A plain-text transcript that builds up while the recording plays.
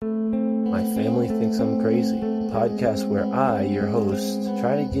My Family Thinks I'm Crazy, a podcast where I, your host,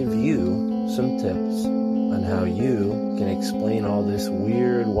 try to give you some tips on how you can explain all this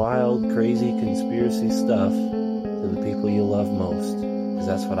weird, wild, crazy conspiracy stuff to the people you love most. Because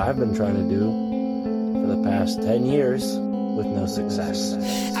that's what I've been trying to do for the past 10 years with no success.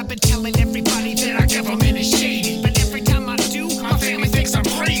 I've been telling everybody that our government is shady, but every time I do, my family thinks I'm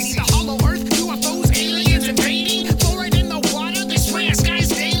crazy. The hollow earth, UFOs, aliens invading, fluoride in the water, they spray our skies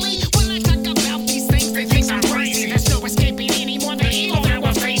daily. When I talk about these things, they think I'm crazy. There's no escaping anymore the evil that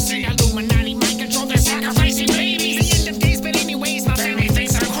we're facing. Illuminati mind control, they're sacrificing babies. The end of days, but anyways, my family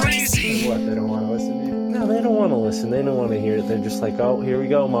thinks I'm crazy. What, they don't want to listen to you? No, they don't want to listen. They don't want to hear it. They're just like, oh, here we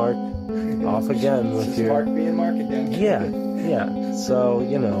go, Mark. Off again with your... Mark being Mark again. Yeah. So,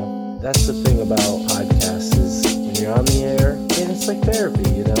 that's the thing about podcasts is when you're on the air, and it's like therapy,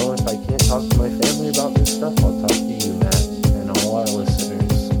 If I can't talk to my family about this stuff, I'll talk to you, Matt, and all our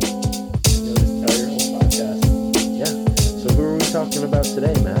listeners. You'll just tell your whole podcast. Yeah. So who are we talking about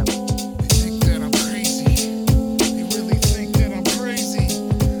today, Matt? They think that I'm crazy. They really think that I'm crazy.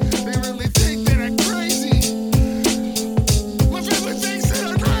 They really think that I'm crazy. My family thinks that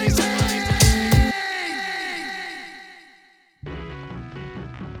I'm crazy.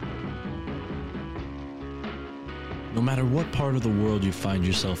 No matter what part of the world you find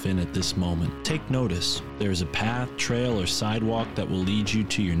yourself in at this moment, take notice. There is a path, trail, or sidewalk that will lead you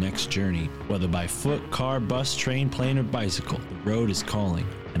to your next journey. Whether by foot, car, bus, train, plane, or bicycle, the road is calling.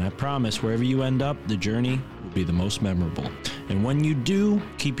 And I promise, wherever you end up, the journey will be the most memorable. And when you do,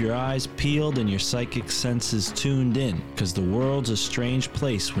 keep your eyes peeled and your psychic senses tuned in, because the world's a strange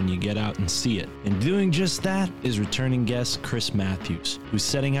place when you get out and see it. And doing just that is returning guest Chris Matthews, who's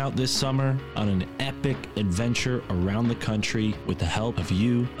setting out this summer on an epic adventure around the country with the help of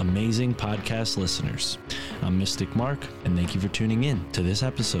you amazing podcast listeners. I'm Mystic Mark, and thank you for tuning in to this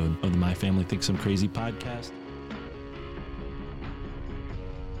episode of the My Family Thinks I'm Crazy podcast.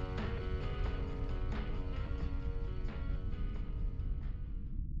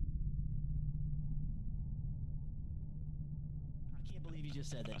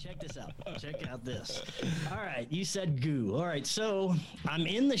 Said that. Check this out. Check out this. All right, you said goo. All right, so I'm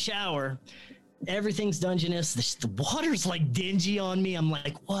in the shower. Everything's Dungeness. The water's like dingy on me. I'm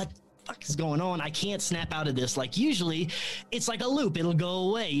like, what the fuck is going on? I can't snap out of this. Like usually it's like a loop. It'll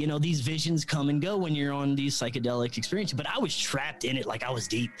go away. These visions come and go when you're on these psychedelic experiences. But I was trapped in it. Like I was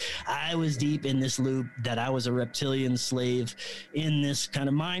deep. I was deep in this loop that I was a reptilian slave in this kind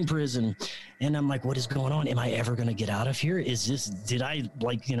of mind prison. And I'm like, what is going on? Am I ever going to get out of here? Did I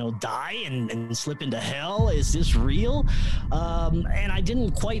die and slip into hell? Is this real? And I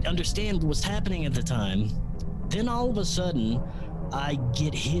didn't quite understand what was happening at the time. Then all of a sudden, I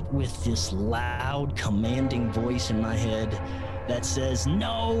get hit with this loud, commanding voice in my head that says,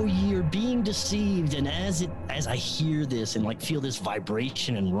 no, you're being deceived. And as I hear this and feel this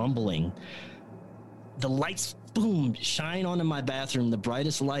vibration and rumbling, the lights, boom, shine onto my bathroom, the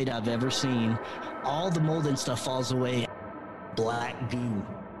brightest light I've ever seen. All the mold and stuff falls away. Black goo,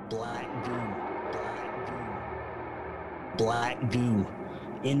 black goo, black goo, black goo,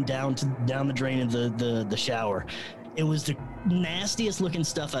 down the drain of the shower. It was the nastiest looking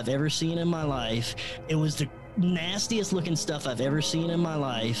stuff I've ever seen in my life.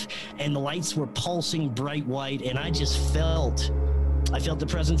 And the lights were pulsing bright white, and I felt the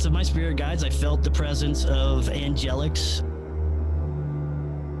presence of my spirit guides. I felt the presence of angelics.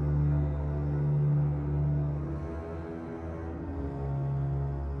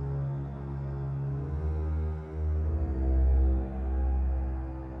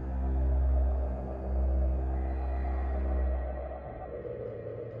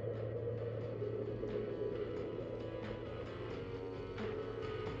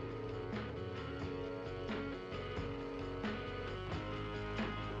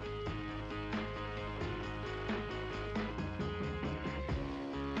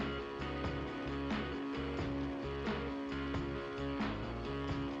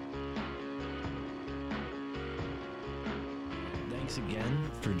 Thanks again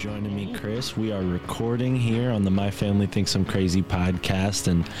for joining me, Chris. We are recording here on the My Family Thinks I'm Crazy podcast.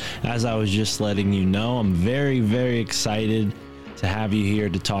 And as I was just letting you know, I'm very, very excited to have you here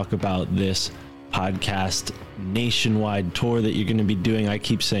to talk about this podcast nationwide tour that you're going to be doing. I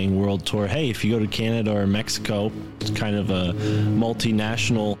keep saying world tour. Hey, if you go to Canada or Mexico, it's kind of a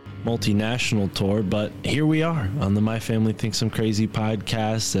multinational tour, but here we are on the My Family Thinks I'm Crazy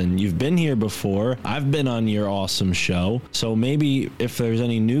podcast, and you've been here before. I've been on your awesome show, so maybe if there's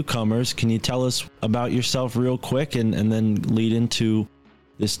any newcomers, can you tell us about yourself real quick and then lead into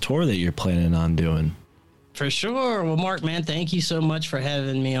this tour that you're planning on doing? For sure. Well, Mark, man, thank you so much for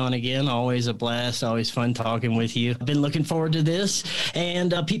having me on again. Always a blast. Always fun talking with you. I've been looking forward to this.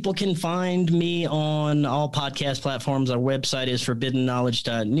 And people can find me on all podcast platforms. Our website is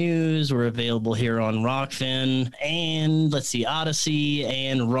forbiddenknowledge.news. We're available here on Rockfin and Odyssey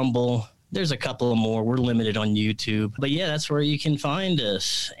and Rumble. There's a couple more. We're limited on YouTube. But yeah, that's where you can find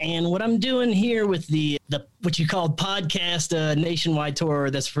us. And what I'm doing here with the what you call podcast nationwide tour,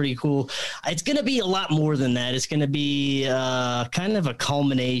 that's pretty cool. It's going to be a lot more than that. It's going to be kind of a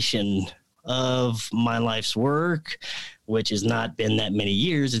culmination of my life's work, which has not been that many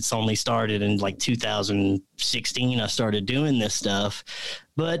years. It's only started in like 2016. I started doing this stuff,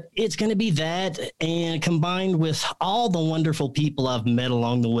 but it's going to be that, and combined with all the wonderful people I've met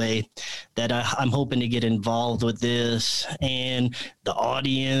along the way that I'm hoping to get involved with this, and the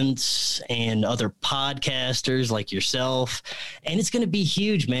audience and other podcasters like yourself. And it's going to be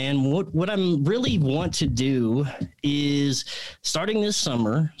huge, man. What I'm really want to do is, starting this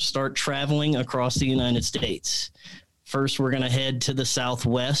summer, start traveling across the United States. First, we're going to head to the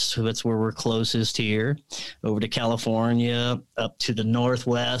Southwest. That's where we're closest here, over to California, up to the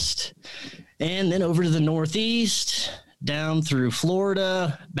Northwest, and then over to the Northeast, down through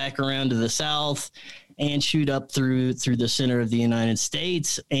Florida, back around to the South, and shoot up through the center of the United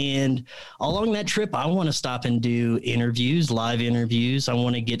States. And along that trip, I want to stop and do interviews, live interviews. I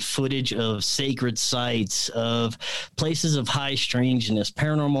want to get footage of sacred sites, of places of high strangeness,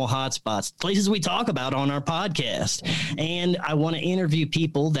 paranormal hotspots, places we talk about on our podcast. And I want to interview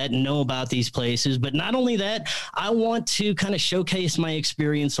people that know about these places. But not only that, I want to kind of showcase my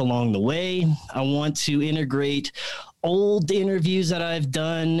experience along the way. I want to integrate old interviews that I've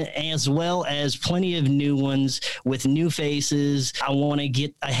done, as well as plenty of new ones with new faces.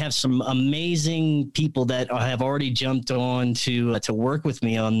 I have some amazing people that have already jumped on to work with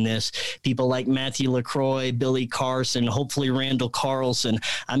me on this. People like Mathieu LaCroix, Billy Carson, hopefully Randall Carlson.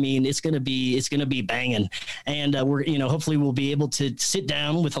 I mean, it's going to be banging. And hopefully we'll be able to sit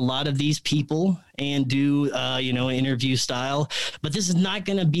down with a lot of these people and do, interview style. But this is not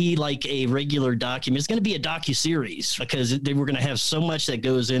going to be like a regular document. It's going to be a docuseries, because we're going to have so much that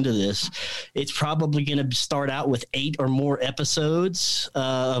goes into this. It's probably going to start out with 8 or more episodes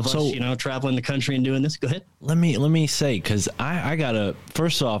of us, traveling the country and doing this. Go ahead. Let me say, because I gotta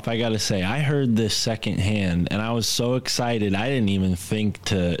say, I heard this secondhand and I was so excited. I didn't even think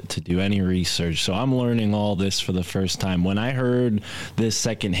to do any research. So I'm learning all this for the first time. When I heard this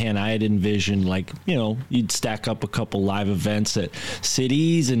secondhand, I had envisioned you'd stack up a couple live events at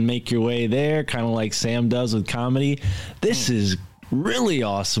cities and make your way there, kind of like Sam does with comedy. This is really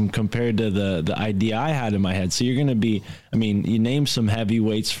awesome compared to the idea I had in my head. So you're going to be, you name some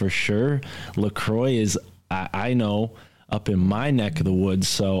heavyweights for sure. LaCroix is, I know, up in my neck of the woods.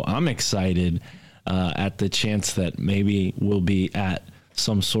 So I'm excited at the chance that maybe we'll be at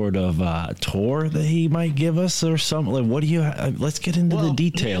some sort of tour that he might give us or something. Like, what do you? Let's get into the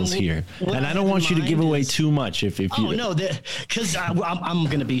details here. And I don't want you to give away too much. If you. Oh no, because I'm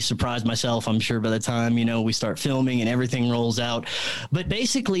going to be surprised myself. I'm sure by the time we start filming and everything rolls out. But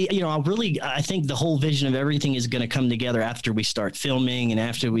basically, I think the whole vision of everything is going to come together after we start filming and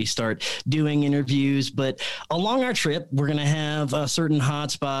after we start doing interviews. But along our trip, we're going to have certain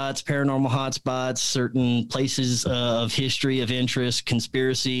hotspots, paranormal hotspots, certain places of history of interest,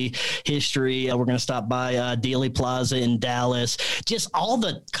 conspiracy history. We're going to stop by Dealey Plaza in Dallas. Just all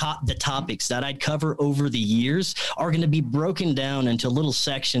the topics that I'd cover over the years are going to be broken down into little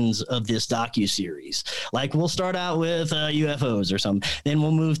sections of this docuseries. Like, we'll start out with UFOs or something. Then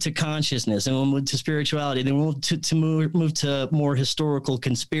we'll move to consciousness, and we'll move to spirituality. Then we'll move to more historical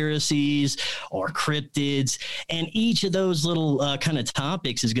conspiracies or cryptids. And each of those little kind of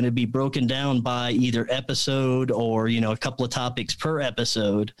topics is going to be broken down by either episode or, a couple of topics per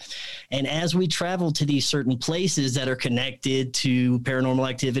episode. And as we travel to these certain places that are connected to paranormal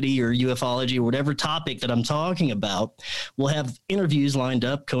activity or ufology or whatever topic that I'm talking about, we'll have interviews lined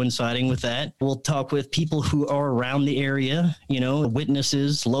up coinciding with that. We'll talk with people who are around the area,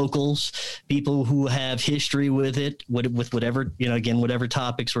 witnesses, locals, people who have history with it, with whatever, whatever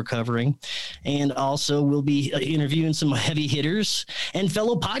topics we're covering. And also we'll be interviewing some heavy hitters and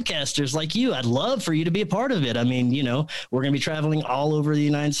fellow podcasters like you. I'd love for you to be a part of it. We're going to be traveling all over the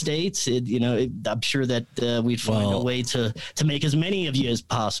United States. I'm sure that we'd find a way to make as many of you as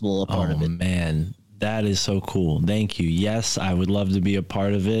possible a part of it. Oh, man, that is so cool. Thank you. Yes, I would love to be a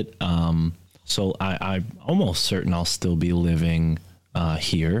part of it. So I'm almost certain I'll still be living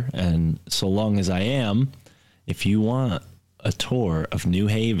here. And so long as I am, if you want a tour of New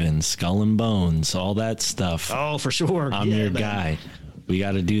Haven, Skull and Bones, all that stuff. Oh, for sure. I'm your guy. We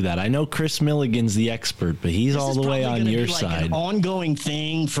got to do that. I know Chris Milligan's the expert, but he's all the way on your side. An ongoing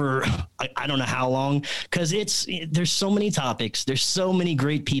thing for I don't know how long, because there's so many topics. There's so many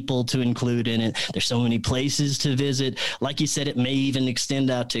great people to include in it. There's so many places to visit. Like you said, it may even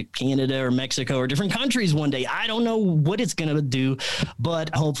extend out to Canada or Mexico or different countries one day. I don't know what it's going to do, but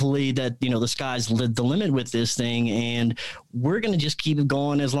hopefully that, the sky's the limit with this thing, and we're going to just keep it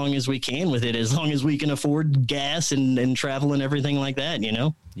going as long as we can with it, as long as we can afford gas and travel and everything like that,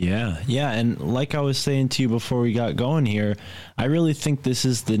 Yeah. And like I was saying to you before we got going here, I really think this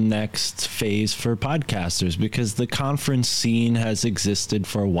is the next phase for podcasters, because the conference scene has existed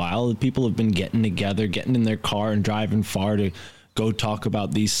for a while. People have been getting together, getting in their car and driving far to go talk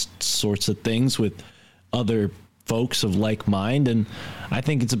about these sorts of things with other folks of like mind. And I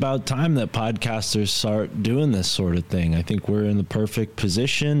think it's about time that podcasters start doing this sort of thing. I think we're in the perfect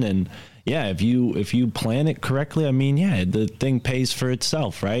position, and yeah, if you plan it correctly, I mean, yeah, the thing pays for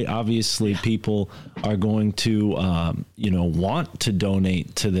itself, right? Obviously, people are going to, want to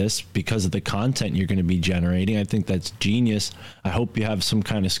donate to this because of the content you're going to be generating. I think that's genius. I hope you have some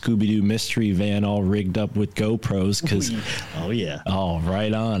kind of Scooby-Doo mystery van all rigged up with GoPros, because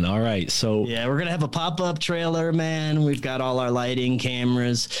right on. All right, so yeah, we're gonna have a pop-up trailer, man. We've got all our lighting,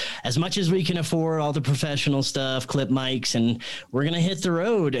 cameras, as much as we can afford, all the professional stuff, clip mics, and we're gonna hit the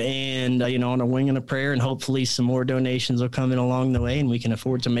road and on a wing and a prayer, and hopefully some more donations will come in along the way, and we can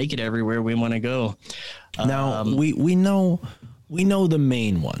afford to make it everywhere we want to go. Now we know the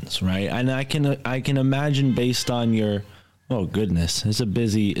main ones, right? And I can imagine, based on your, oh goodness, it's a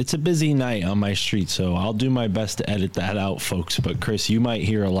busy night on my street, so I'll do my best to edit that out, folks. But Chris, you might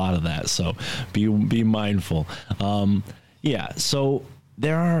hear a lot of that, so be mindful. So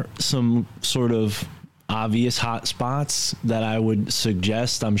there are some sort of obvious hot spots that I would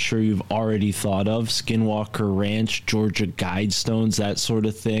suggest. I'm sure you've already thought of: Skinwalker Ranch, Georgia Guidestones, that sort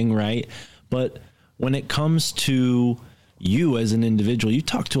of thing, right? But when it comes to you as an individual, you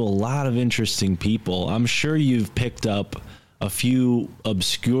talk to a lot of interesting people. I'm sure you've picked up a few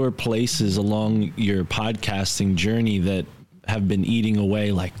obscure places along your podcasting journey that have been eating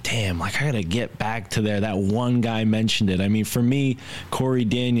away, like, damn, like I gotta get back to there. That one guy mentioned it. I mean, for me, Corey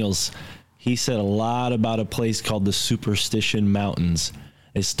Daniels, he said a lot about a place called the Superstition Mountains.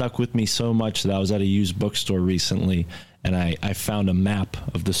 It stuck with me so much that I was at a used bookstore recently, and I found a map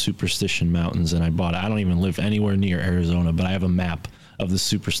of the Superstition Mountains, and I bought it. I don't even live anywhere near Arizona, but I have a map of the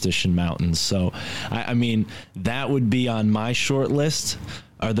Superstition Mountains. So, I mean, that would be on my short list.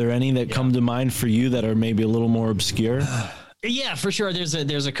 Are there any that come to mind for you that are maybe a little more obscure? Yeah, for sure.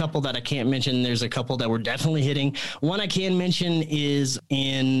 There's a couple that I can't mention. There's a couple that we're definitely hitting. One I can mention is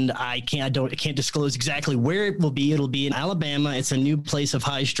I can't disclose exactly where it will be. It'll be in Alabama. It's a new place of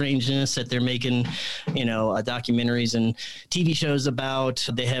high strangeness that they're making, documentaries and TV shows about.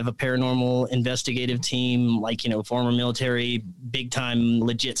 They have a paranormal investigative team, like, former military, big time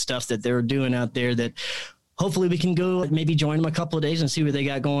legit stuff that they're doing out there that hopefully we can go maybe join them a couple of days and see what they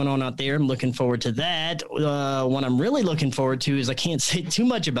got going on out there. I'm looking forward to that. What I'm really looking forward to is, I can't say too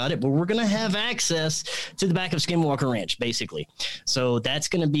much about it, but we're going to have access to the back of Skinwalker Ranch, basically. So that's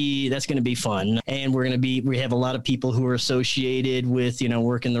going to be fun. And we have a lot of people who are associated with,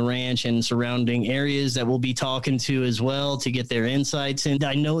 working the ranch and surrounding areas that we'll be talking to as well to get their insights. And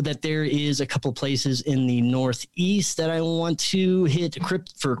I know that there is a couple places in the Northeast that I want to hit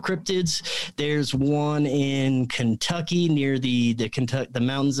for cryptids. There's one in Kentucky, near the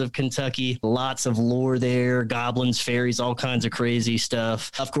mountains of Kentucky. Lots of lore there, goblins, fairies, all kinds of crazy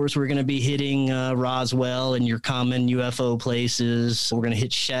stuff. Of course, we're going to be hitting Roswell and your common UFO places. We're going to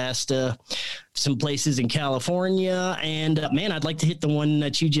hit Shasta, some places in California, and man, I'd like to hit the one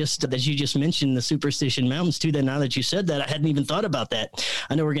that you just mentioned, the Superstition Mountains too. Then now that you said that, I hadn't even thought about that.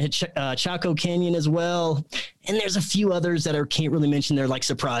 I know we're gonna hit Chaco Canyon as well, and there's a few others that I can't really mention. They're like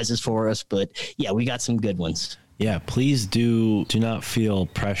surprises for us, but yeah, we got some good ones. Yeah, please do not feel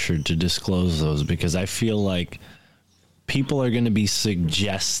pressured to disclose those, because I feel like people are going to be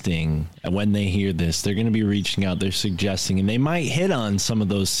suggesting when they hear this. They're going to be reaching out, they're suggesting, and they might hit on some of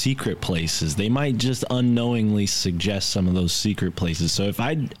those secret places. They might just unknowingly suggest some of those secret places. So if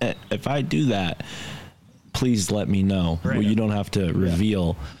I do that, please let me know. Right. Well, you don't have to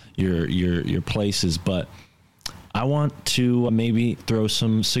reveal your places, but I want to maybe throw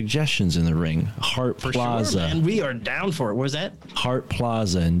some suggestions in the ring. Hart Plaza. And we are down for it. Where's that? Hart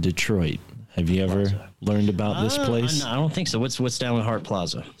Plaza in Detroit. Have you ever learned about this place? No, I don't think so. What's down with Hart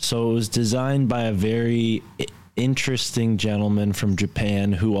Plaza? So it was designed by a very interesting gentleman from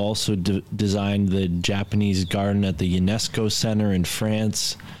Japan who also designed the Japanese garden at the UNESCO Center in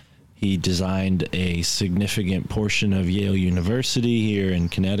France. He designed a significant portion of Yale University here in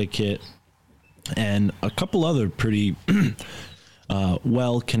Connecticut, and a couple other pretty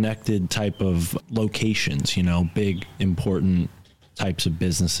well-connected type of locations, you know, big, important types of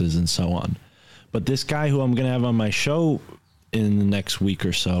businesses and so on. But this guy who I'm going to have on my show in the next week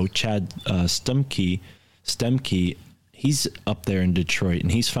or so, Chad Stemke, he's up there in Detroit,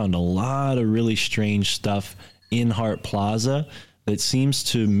 and he's found a lot of really strange stuff in Hart Plaza that seems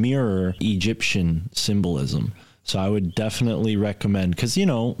to mirror Egyptian symbolism. So I would definitely recommend, because, you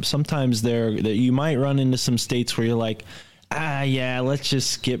know, sometimes you might run into some states where you're like, yeah, let's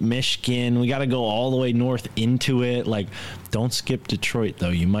just skip Michigan. We got to go all the way north into it. Like, don't skip Detroit, though.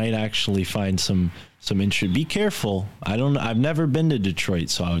 You might actually find some interest. Be careful. I've never been to Detroit,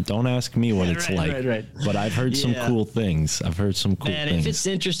 so don't ask me what it's like. Right. But I've heard some cool things. Man, if it's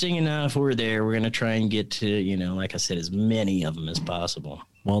interesting enough, we're there. We're going to try and get to, you know, like I said, as many of them as possible.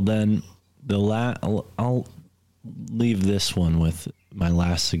 Well, then I'll leave this one with my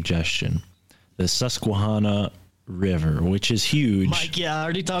last suggestion. The Susquehanna River, which is huge. Mike, I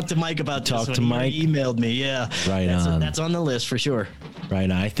already talked to Mike about this. Talked to Mike. He emailed me, That's on the list for sure. Right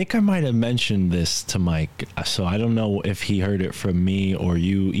on. I think I might have mentioned this to Mike, so I don't know if he heard it from me or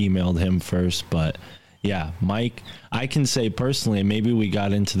you emailed him first, but yeah, Mike, I can say personally, and maybe we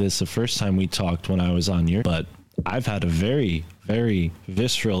got into this the first time we talked when I was on your, but I've had a very, very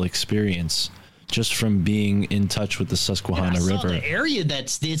visceral experience just from being in touch with the Susquehanna River. The area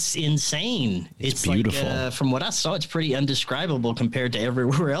it's insane. It's beautiful. Like, from what I saw, it's pretty undescribable compared to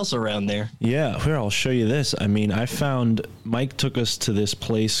everywhere else around there. Yeah, here, I'll show you this. I mean, Mike took us to this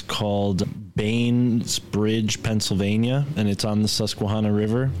place called Baines Bridge, Pennsylvania, and it's on the Susquehanna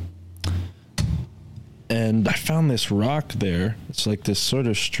River. And I found this rock there. It's like this sort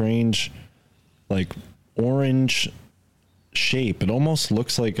of strange, like orange shape. It almost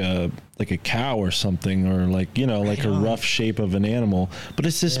looks like a cow or something, or like, you know, like a rough shape of an animal, but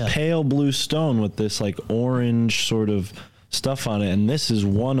it's this pale blue stone with this like orange sort of stuff on it. And this is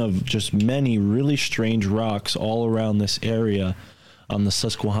one of just many really strange rocks all around this area on the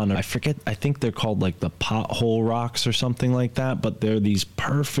Susquehanna. I think they're called like the pothole rocks or something like that, but they're these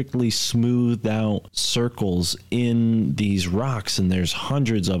perfectly smoothed out circles in these rocks, and there's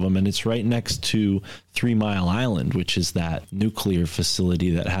hundreds of them, and it's right next to 3 Mile Island, which is that nuclear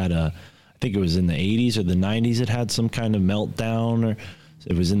facility that had I think it was in the 80s or the 90s, it had some kind of meltdown, or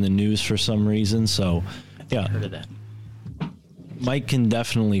it was in the news for some reason. So yeah, I heard of that. Mike can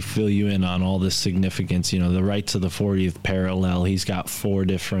definitely fill you in on all this significance, you know, the right to the 40th parallel. He's got 4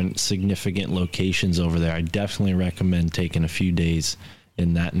 different significant locations over there. I definitely recommend taking a few days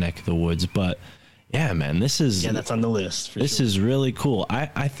in that neck of the woods. But yeah, man, that's on the list. This is really cool.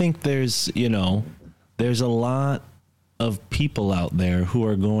 I think there's a lot of people out there who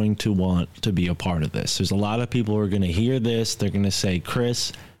are going to want to be a part of this. There's a lot of people who are going to hear this. They're going to say,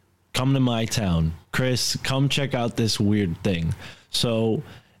 Chris, come to my town. Chris, come check out this weird thing. So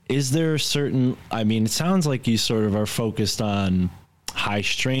is there a certain, I mean, it sounds like you sort of are focused on high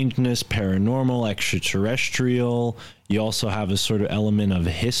strangeness, paranormal, extraterrestrial. You also have a sort of element of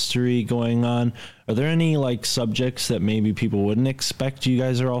history going on. Are there any like subjects that maybe people wouldn't expect you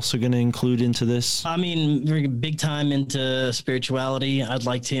guys are also going to include into this? I mean, we're big time into spirituality. I'd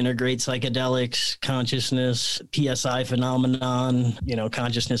like to integrate psychedelics, consciousness, PSI phenomenon, you know,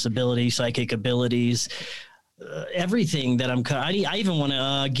 consciousness ability, psychic abilities. Everything that I even want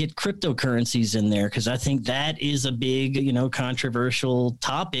to get cryptocurrencies in there, because I think that is a big, you know, controversial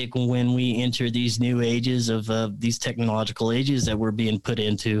topic when we enter these new ages of these technological ages that we're being put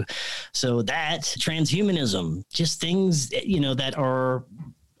into. So that transhumanism, just things, you know, that are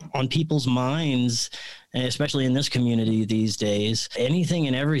on people's minds, especially in this community these days. Anything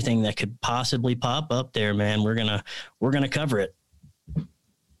and everything that could possibly pop up there, man, we're gonna cover it.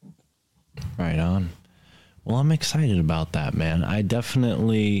 Right on. Well, I'm excited about that, man. I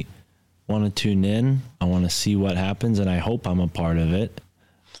definitely want to tune in. I want to see what happens, and I hope I'm a part of it.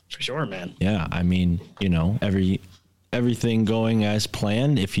 For sure, man. Yeah, I mean, you know, everything going as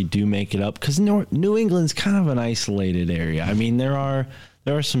planned if you do make it up, because New England's kind of an isolated area. I mean, there are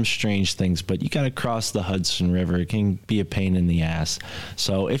some strange things, but you got to cross the Hudson River. It can be a pain in the ass.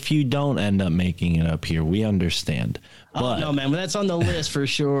 So if you don't end up making it up here, we understand. But, no, man, that's on the list for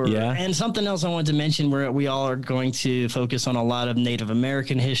sure. Yeah. And something else I wanted to mention, where we all are going to focus on a lot of Native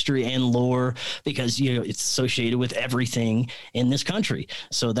American history and lore, because, you know, it's associated with everything in this country.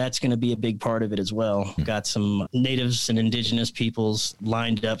 So that's going to be a big part of it as well. Got some natives and indigenous peoples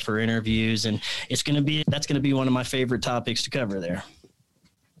lined up for interviews, and that's going to be one of my favorite topics to cover there.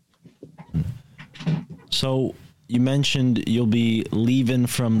 So you mentioned you'll be leaving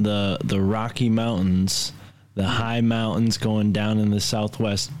from the Rocky Mountains, the high mountains going down in the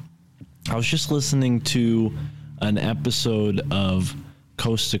Southwest. I was just listening to an episode of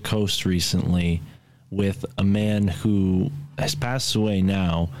Coast to Coast recently with a man who has passed away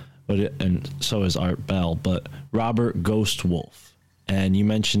now, and so has Art Bell, but Robert Ghost Wolf. And you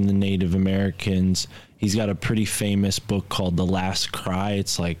mentioned the Native Americans. He's got a pretty famous book called The Last Cry.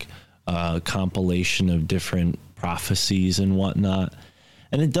 It's like a compilation of different prophecies and whatnot.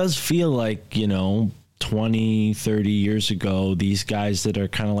 And it does feel like, 20, 30 years ago, these guys that are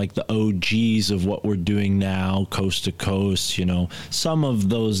kind of like the OGs of what we're doing now, Coast to Coast, some of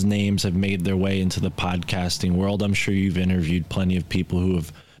those names have made their way into the podcasting world. I'm sure you've interviewed plenty of people who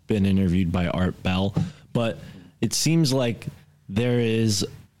have been interviewed by Art Bell, but it seems like there is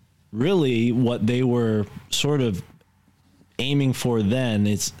really what they were sort of aiming for then.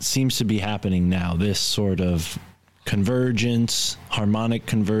 It seems to be happening now, this sort of convergence, harmonic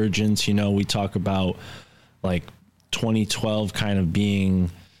convergence. We talk about like 2012 kind of being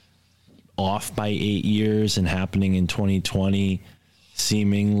off by 8 years and happening in 2020.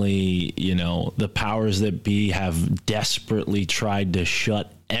 Seemingly, the powers that be have desperately tried to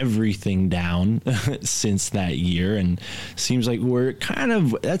shut everything down since that year, and seems like we're kind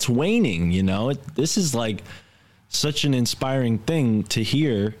of, that's waning. This is like such an inspiring thing to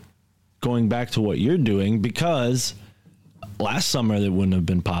hear, going back to what you're doing, because last summer that wouldn't have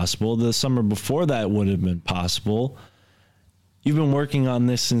been possible. The summer before that wouldn't have been possible. You've been working on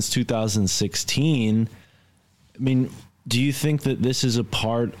this since 2016. I mean, do you think that this is a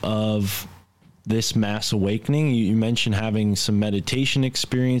part of this mass awakening? You mentioned having some meditation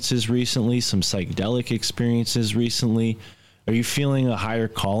experiences recently, some psychedelic experiences recently. Are you feeling a higher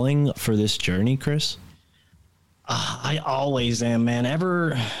calling for this journey, Chris? I always am, man.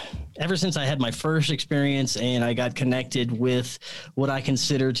 Ever since I had my first experience and I got connected with what I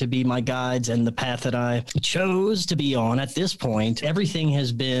consider to be my guides and the path that I chose to be on at this point, everything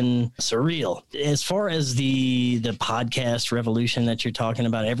has been surreal. As far as the podcast revolution that you're talking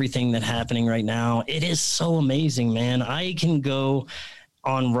about, everything that's happening right now, it is so amazing, man. I can go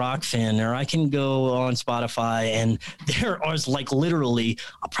on Rockfin, or I can go on Spotify, and there are like literally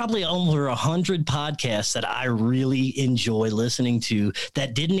probably over 100 podcasts that I really enjoy listening to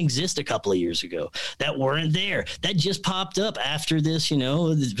that didn't exist a couple of years ago, that weren't there, that just popped up after this,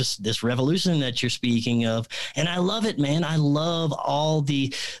 this revolution that you're speaking of. And I love it, man. I love all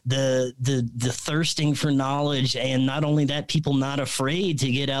the thirsting for knowledge, and not only that, people not afraid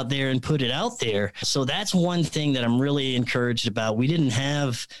to get out there and put it out there. So that's one thing that I'm really encouraged about. We didn't have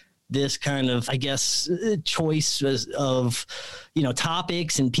this kind of, I guess, choice of,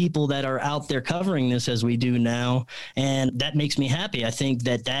 topics and people that are out there covering this as we do now. And that makes me happy. I think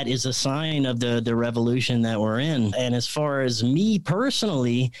that is a sign of the revolution that we're in. And as far as me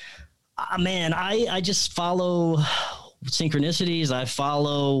personally, man, I just follow synchronicities. I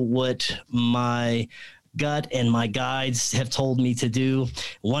follow what my gut and my guides have told me to do.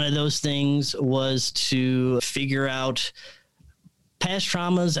 One of those things was to figure out past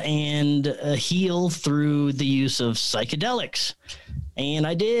traumas and heal through the use of psychedelics. And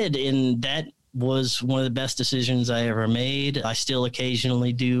I did. And that was one of the best decisions I ever made. I still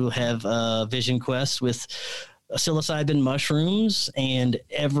occasionally do have vision quests with psilocybin mushrooms, and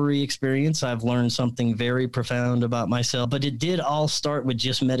every experience I've learned something very profound about myself. But it did all start with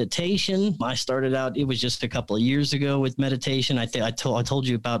just meditation. I started out, it was just a couple of years ago with meditation. I told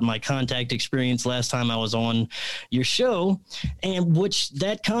you about my contact experience last time I was on your show, and which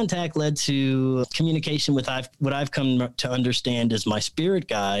that contact led to communication with what I've come to understand as my spirit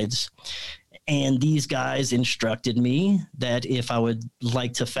guides. And these guys instructed me that if I would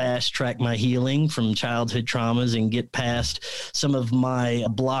like to fast track my healing from childhood traumas and get past some of my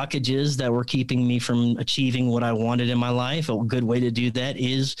blockages that were keeping me from achieving what I wanted in my life, a good way to do that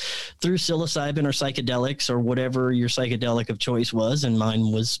is through psilocybin or psychedelics or whatever your psychedelic of choice was. And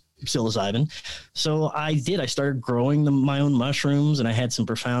mine was psilocybin. So I did. I started growing my own mushrooms, and I had some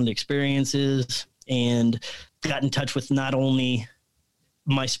profound experiences and got in touch with not only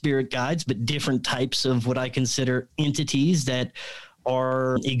my spirit guides, but different types of what I consider entities that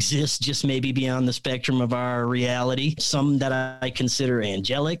exist just maybe beyond the spectrum of our reality. Some that I consider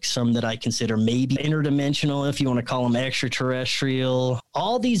angelic, some that I consider maybe interdimensional, if you want to call them extraterrestrial.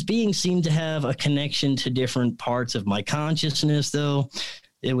 All these beings seem to have a connection to different parts of my consciousness, though.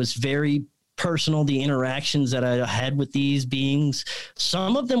 It was very personal, the interactions that I had with these beings.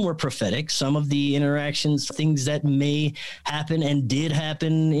 Some of them were prophetic. Some of the interactions, things that may happen and did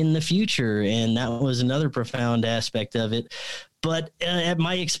happen in the future. And that was another profound aspect of it. But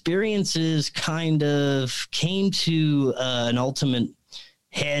my experiences kind of came to an ultimate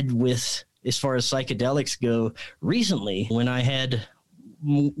head with, as far as psychedelics go, recently when I had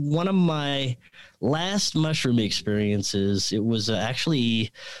one of my last mushroom experiences. It was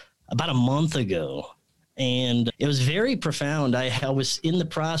actually about a month ago. And it was very profound. I was in the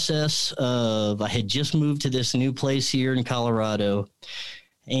process of, I had just moved to this new place here in Colorado.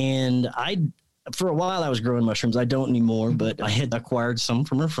 And for a while I was growing mushrooms. I don't anymore, but I had acquired some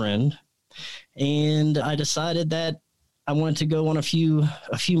from a friend. And I decided that I wanted to go on a few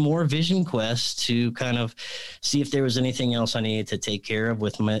more vision quests to kind of see if there was anything else I needed to take care of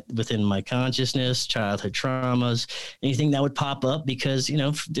within my consciousness, childhood traumas, anything that would pop up, because, you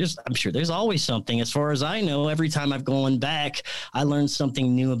know, I'm sure there's always something. As far as I know, every time I've gone back, I learned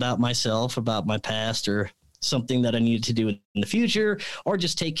something new about myself, about my past, or something that I needed to do in the future, or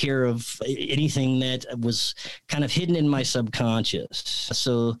just take care of anything that was kind of hidden in my subconscious.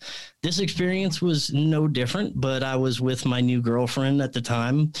 So this experience was no different, but I was with my new girlfriend at the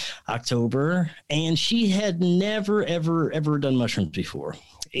time, October, and she had never, ever, ever done mushrooms before.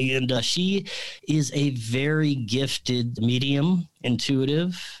 And she is a very gifted medium,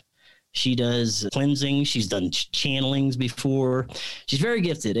 intuitive. She does cleansing. She's done channelings before. She's very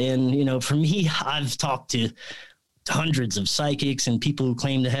gifted. And, you know, for me, I've talked to hundreds of psychics and people who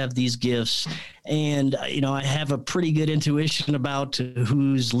claim to have these gifts. And, you know, I have a pretty good intuition about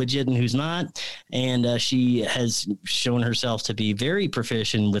who's legit and who's not. And she has shown herself to be very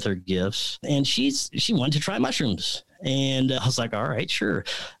proficient with her gifts. And she wanted to try mushrooms. And I was like, all right, sure.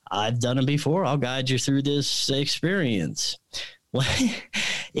 I've done them before. I'll guide you through this experience. Well,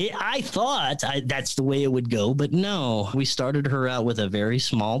 I thought that's the way it would go, but no. We started her out with a very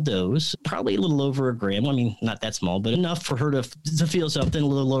small dose, probably a little over a gram. I mean, not that small, but enough for her to feel something, a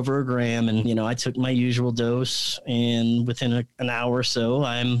little over a gram. And, you know, I took my usual dose, and within an hour or so,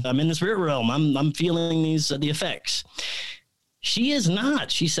 I'm in the spirit realm. I'm feeling the effects. She is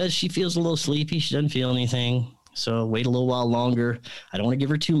not. She says she feels a little sleepy. She doesn't feel anything. So wait a little while longer. I don't want to give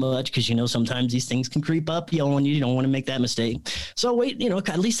her too much because, you know, sometimes these things can creep up on you. You don't want to make that mistake. So wait, you know,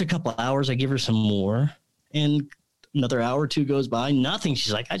 at least a couple hours. I give her some more, and another hour or two goes by. Nothing.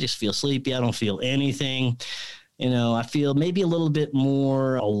 She's like, I just feel sleepy. I don't feel anything. You know, I feel maybe a little bit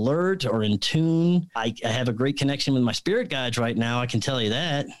more alert or in tune. I have a great connection with my spirit guides right now. I can tell you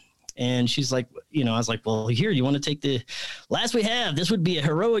that. And she's like, you know, I was like, well, here, you want to take the last we have? This would be a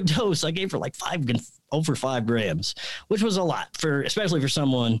heroic dose. I gave her like over 5 grams, which was a lot, especially for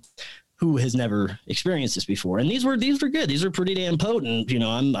someone who has never experienced this before. And these were good. These are pretty damn potent. You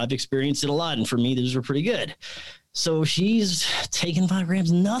know, I've experienced it a lot, and for me, these were pretty good. So she's taken 5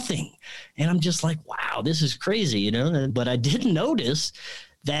 grams, nothing. And I'm just like, wow, this is crazy, you know. But I did notice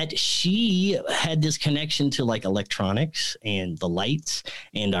that she had this connection to like electronics and the lights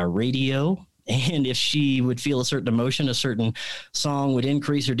and our radio. And if she would feel a certain emotion, a certain song would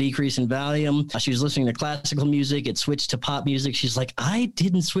increase or decrease in volume. She was listening to classical music. It switched to pop music. She's like, I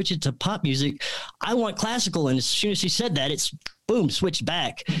didn't switch it to pop music. I want classical. And as soon as she said that, it's boom, switched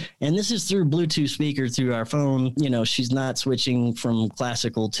back. And this is through Bluetooth speaker through our phone. You know, she's not switching from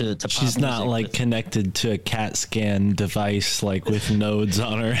classical to pop She's not music, like connected to a CAT scan device, like with nodes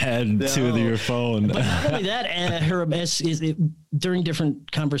on her head to your phone. But not only that, her during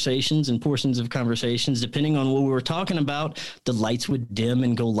different conversations and portions of conversations, depending on what we were talking about, the lights would dim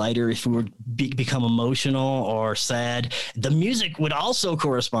and go lighter if we would become emotional or sad. The music would also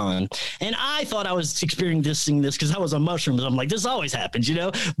correspond. And I thought I was experiencing this because I was on mushrooms. I'm like, this always happens, you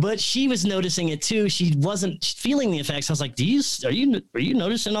know? But she was noticing it too. She wasn't feeling the effects. I was like, are you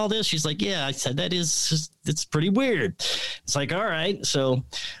noticing all this? She's like, yeah. I said, it's pretty weird. It's like, all right. So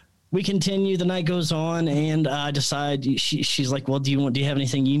we continue. The night goes on, and I decide. She's like, "Well, do you have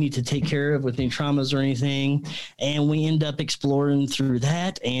anything you need to take care of with any traumas or anything?" And we end up exploring through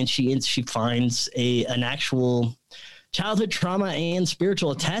that, and she finds an actual childhood trauma and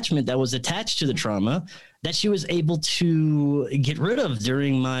spiritual attachment that was attached to the trauma that she was able to get rid of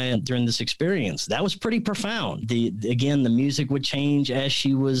during this experience. That was pretty profound. Again, the music would change as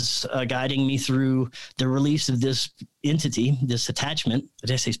she was guiding me through the release of this entity, this attachment.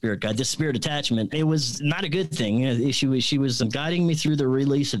 Did I say spirit guide? This spirit attachment. It was not a good thing. She was guiding me through the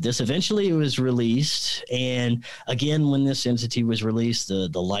release of this. Eventually it was released. And again, when this entity was released, the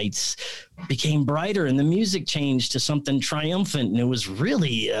lights became brighter and the music changed to something triumphant. And it was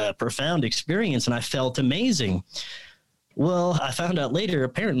really a profound experience. And I felt amazing. Well, I found out later,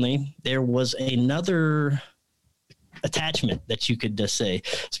 apparently there was another attachment that you could say,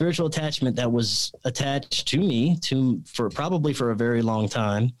 spiritual attachment that was attached to me for a very long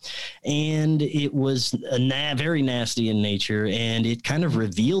time. And it was very nasty in nature, and it kind of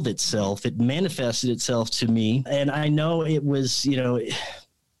revealed itself. It manifested itself to me. And I know it was,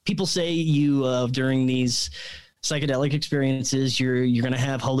 people say during these psychedelic experiences, you're going to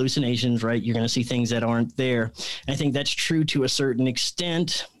have hallucinations, right? You're going to see things that aren't there. I think that's true to a certain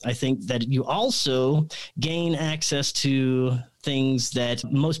extent. I think that you also gain access to things that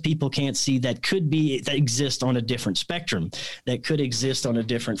most people can't see that exist on a different spectrum, that could exist on a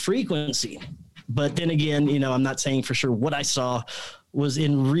different frequency. But then again, I'm not saying for sure what I saw was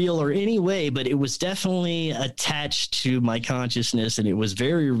in real or any way, but it was definitely attached to my consciousness, and it was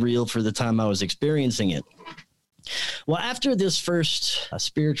very real for the time I was experiencing it. Well, after this first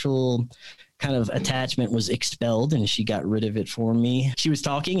spiritual kind of attachment was expelled and she got rid of it for me, she was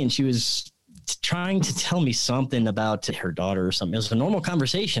talking and she was trying to tell me something about her daughter or something. It was a normal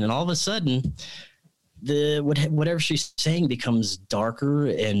conversation, and all of a sudden, whatever she's saying becomes darker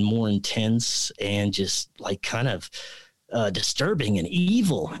and more intense and just like kind of disturbing and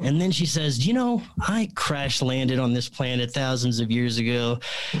evil. And then she says, I crash landed on this planet thousands of years ago,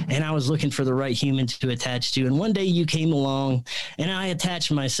 and I was looking for the right human to attach to. And one day you came along and I attached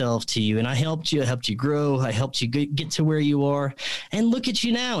myself to you, and I helped you grow. I helped you get to where you are. And look at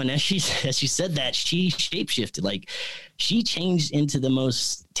you now. And as she said that, she shapeshifted. Like, she changed into the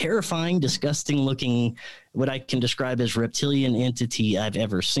most terrifying, disgusting looking, what I can describe as reptilian entity I've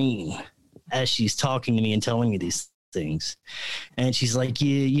ever seen, as she's talking to me and telling me these things. And she's like,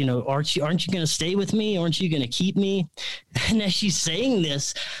 aren't you going to stay with me? Aren't you going to keep me? And as she's saying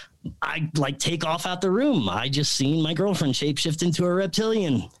this, I take off out the room. I just seen my girlfriend shapeshift into a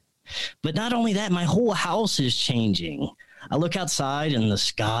reptilian. But not only that, my whole house is changing. I look outside and the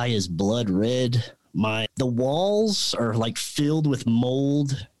sky is blood red. The walls are like filled with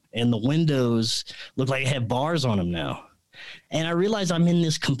mold, and the windows look like they have bars on them now. And I realize I'm in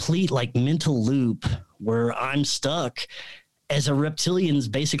this complete mental loop where I'm stuck as a reptilian's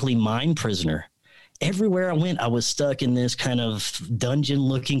basically mind prisoner. Everywhere I went, I was stuck in this kind of dungeon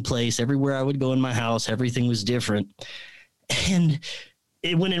looking place. Everywhere I would go in my house, everything was different. And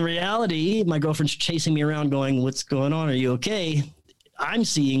when in reality, my girlfriend's chasing me around going, "What's going on? Are you okay?" I'm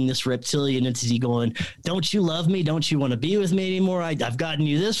seeing this reptilian entity going, "Don't you love me? Don't you want to be with me anymore? I've gotten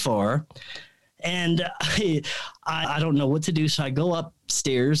you this far." And I don't know what to do. So I go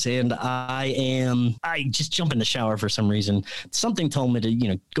upstairs and I just jump in the shower for some reason. Something told me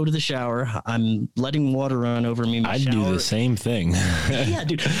to, go to the shower. I'm letting water run over me. I'd do the same thing. Yeah,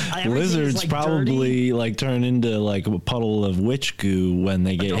 dude. Lizards probably dirty. Turn into a puddle of witch goo when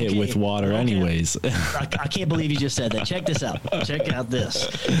they get hit with water anyways. I can't believe you just said that. Check this out. Check out this.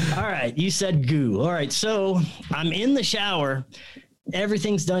 All right. You said goo. All right. So I'm in the shower.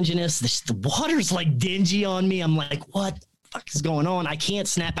 Everything's Dungeness. The water's dingy on me. I'm like, what the fuck is going on? I can't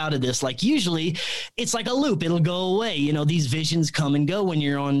snap out of this. Usually it's like a loop. It'll go away. These visions come and go when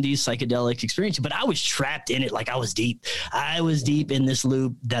you're on these psychedelic experiences. But I was trapped in it. I was deep. I was deep in this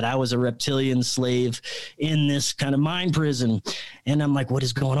loop that I was a reptilian slave in this kind of mind prison. And I'm like, what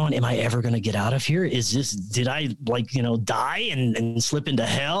is going on? Am I ever going to get out of here? Did I die and slip into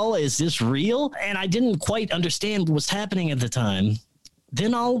hell? Is this real? And I didn't quite understand what was happening at the time.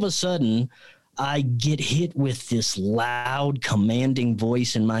 Then all of a sudden, I get hit with this loud, commanding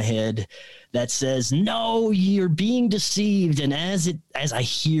voice in my head that says, "No, you're being deceived." And as I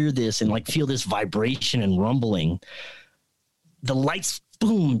hear this and feel this vibration and rumbling, the lights,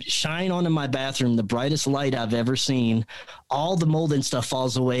 boom, shine onto my bathroom, the brightest light I've ever seen. All the mold and stuff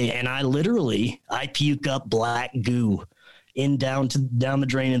falls away, and I puke up black goo down the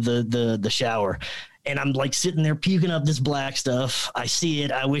drain of the shower. And I'm sitting there puking up this black stuff. I see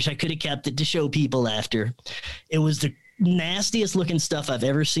it. I wish I could have kept it to show people after. It was the nastiest looking stuff I've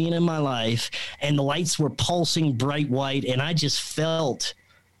ever seen in my life. And the lights were pulsing bright white. And I just felt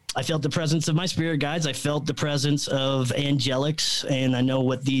the presence of my spirit guides. I felt the presence of angelics. And I know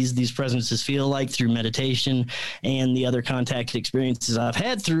what these presences feel like through meditation and the other contact experiences I've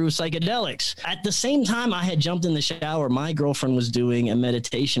had through psychedelics. At the same time I had jumped in the shower, my girlfriend was doing a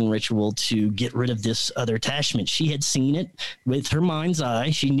meditation ritual to get rid of this other attachment. She had seen it with her mind's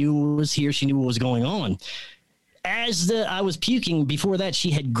eye. She knew it was here. She knew what was going on. As I was puking, before that, she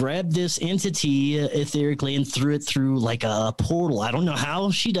had grabbed this entity etherically and threw it through a portal. I don't know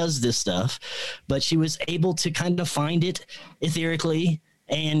how she does this stuff, but she was able to kind of find it etherically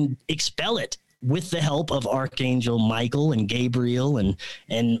and expel it with the help of Archangel Michael and Gabriel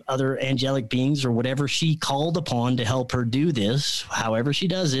and other angelic beings or whatever she called upon to help her do this, however she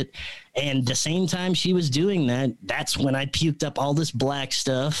does it. And the same time she was doing that, that's when I puked up all this black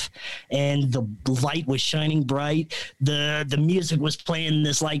stuff, and the light was shining bright. The music was playing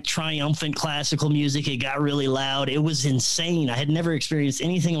this like triumphant classical music. It got really loud. It was insane. I had never experienced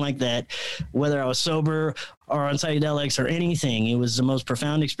anything like that, whether I was sober or on psychedelics or anything. It was the most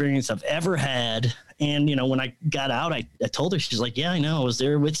profound experience I've ever had. And, you know, when I got out, I told her, she's like, yeah, I know. I was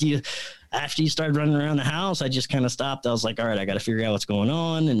there with you. After you started running around the house, I just kind of stopped. I was like, all right, I got to figure out what's going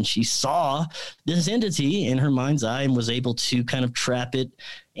on. And she saw this entity in her mind's eye and was able to kind of trap it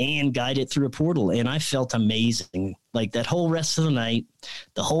and guide it through a portal. And I felt amazing. Like that whole rest of the night,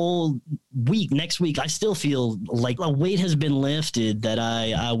 the whole week, next week, I still feel like a weight has been lifted that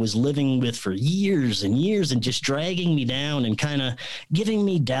I was living with for years and years and just dragging me down and kind of giving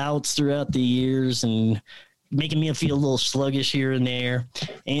me doubts throughout the years and making me feel a little sluggish here and there.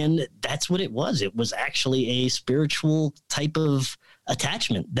 And that's what it was. It was actually a spiritual type of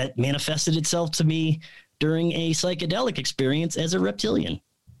attachment that manifested itself to me during a psychedelic experience as a reptilian.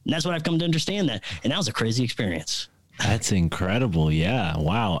 And that's what I've come to understand that. And that was a crazy experience. That's incredible. Yeah.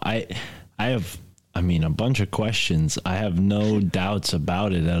 Wow. I have a bunch of questions. I have no doubts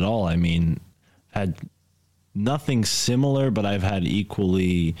about it at all. I mean, had nothing similar, but I've had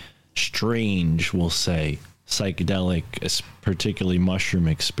equally strange, we'll say, psychedelic, particularly mushroom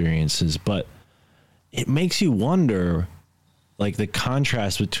experiences. But it makes you wonder, like, the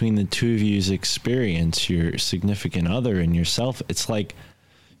contrast between the two of you's experience, your significant other and yourself. It's like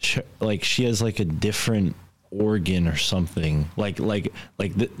she has like a different organ or something,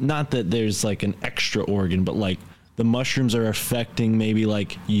 not that there's like an extra organ, but like the mushrooms are affecting maybe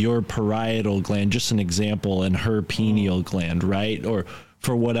like your parietal gland, just an example, and her pineal gland, right? Or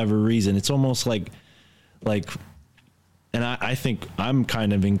for whatever reason, it's almost like, and I think I'm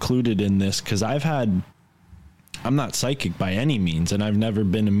kind of included in this because I'm not psychic by any means, and I've never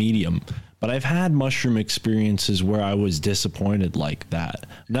been a medium, but I've had mushroom experiences where I was disappointed like that.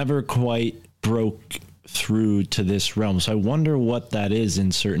 Never quite broke through to this realm. So I wonder what that is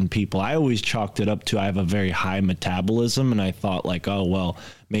in certain people. I always chalked it up to I have a very high metabolism, and I thought like, oh, well,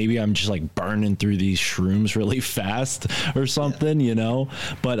 maybe I'm just like burning through these shrooms really fast or something, you know?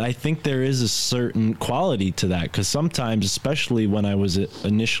 But I think there is a certain quality to that, because sometimes, especially when I was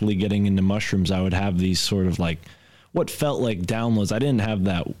initially getting into mushrooms, I would have these sort of like what felt like downloads. I didn't have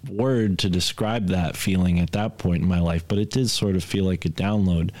that word to describe that feeling at that point in my life, but it did sort of feel like a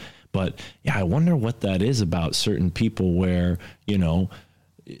download. But yeah, I wonder what that is about certain people where, you know,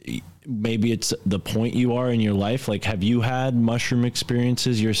 maybe it's the point you are in your life. Like, have you had mushroom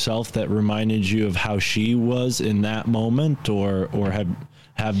experiences yourself that reminded you of how she was in that moment, or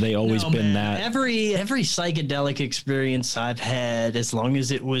have they always been that? Every psychedelic experience I've had, as long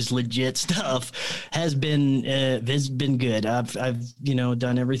as it was legit stuff, has been good. I've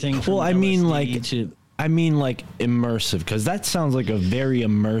done everything. Well, I mean, like immersive, because that sounds like a very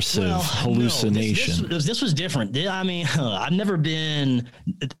immersive hallucination. No, this was different. I mean, I've never been,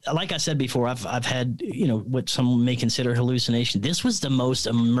 like I said before, I've had, what some may consider hallucination. This was the most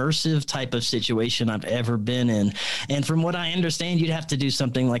immersive type of situation I've ever been in. And from what I understand, you'd have to do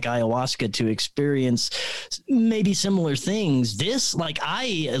something like ayahuasca to experience maybe similar things. This, like,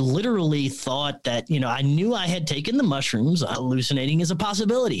 I literally thought that, I knew I had taken the mushrooms. Hallucinating is a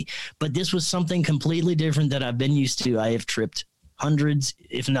possibility, but this was something completely different that I've been used to. I have tripped hundreds,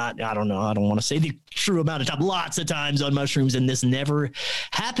 if not, I don't know, I don't want to say the true amount of time, lots of times on mushrooms, and this never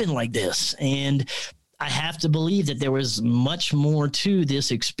happened like this. And I have to believe that there was much more to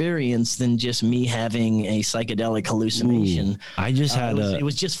this experience than just me having a psychedelic hallucination. I just had it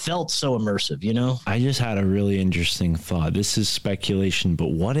was just felt so immersive, I just had a really interesting thought. This is speculation,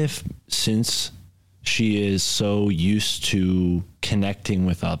 but what if, since she is so used to connecting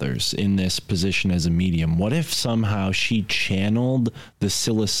with others in this position as a medium, what if somehow she channeled the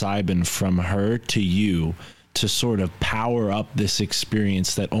psilocybin from her to you to sort of power up this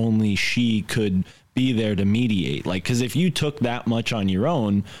experience that only she could be there to mediate? Like, because if you took that much on your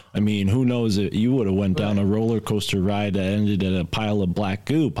own, I mean, who knows, you would have went down a roller coaster ride that ended in a pile of black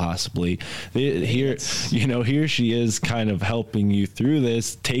goo, possibly. Here she is kind of helping you through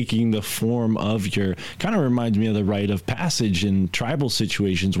this, taking the form of your, kind of reminds me of the rite of passage in tribal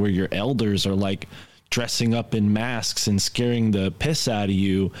situations where your elders are like dressing up in masks and scaring the piss out of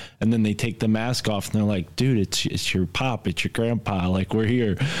you, and then they take the mask off and they're like, dude, it's your pop, it's your grandpa, like, we're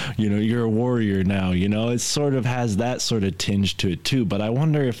here, you're a warrior now, it sort of has that sort of tinge to it too. But I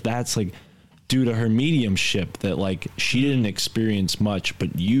wonder if that's like due to her mediumship, that like she didn't experience much,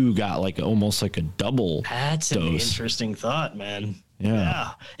 but you got like almost like a double That's dose. An interesting thought, man.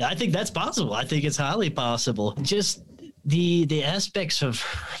 Yeah, I think that's possible. I think it's highly possible. Just the aspects of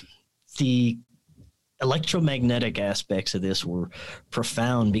the electromagnetic aspects of this were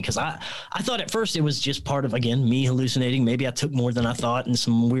profound, because I thought at first it was just part of, again, me hallucinating. Maybe I took more than I thought and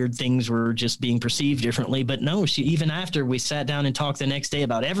some weird things were just being perceived differently. But no, she, even after we sat down and talked the next day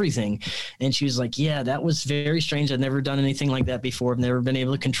about everything, and she was like, yeah, that was very strange. I've never done anything like that before. I've never been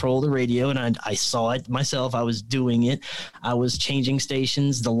able to control the radio. And I saw it myself. I was doing it. I was changing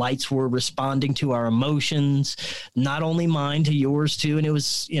stations. The lights were responding to our emotions, not only mine to yours too. And it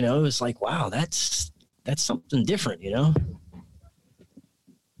was, you know, it was like, wow, that's something different, you know?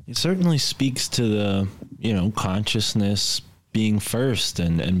 It certainly speaks to the, you know, consciousness being first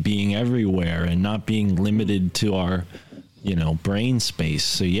and being everywhere and not being limited to our, you know, brain space.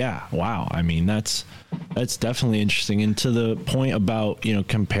 So yeah, wow. I mean, that's definitely interesting. And to the point about, you know,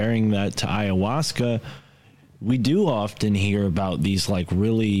 comparing that to ayahuasca, we do often hear about these like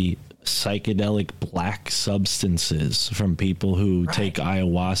really psychedelic black substances from people who take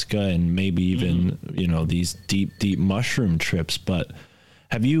ayahuasca and maybe even, you know, these deep mushroom trips. But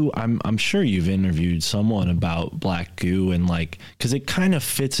have you, I'm sure you've interviewed someone about black goo, and like, cause it kind of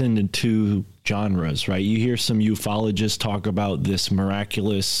fits into two genres, right? You hear some ufologists talk about this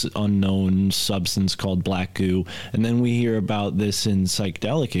miraculous unknown substance called black goo, and then we hear about this in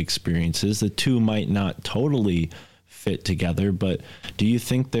psychedelic experiences. The two might not totally fit together, but do you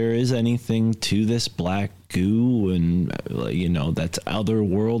think there is anything to this black goo and, you know, that's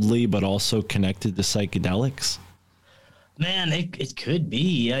otherworldly but also connected to psychedelics? Man, it could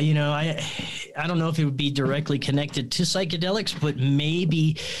be. You know, I don't know if it would be directly connected to psychedelics, but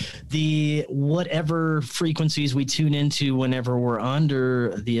maybe the whatever frequencies we tune into whenever we're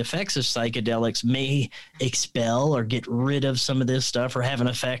under the effects of psychedelics may expel or get rid of some of this stuff or have an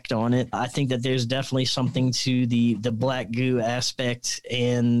effect on it. I think that there's definitely something to the black goo aspect,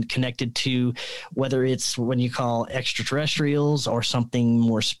 and connected to whether it's when you call extraterrestrials or something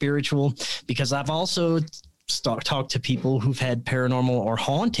more spiritual, because I've also talk to people who've had paranormal or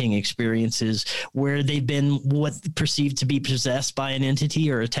haunting experiences where they've been what perceived to be possessed by an entity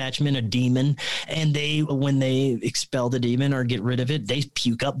or attachment, a demon, and when they expel the demon or get rid of it, they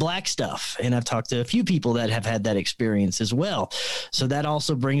puke up black stuff. And I've talked to a few people that have had that experience as well. So that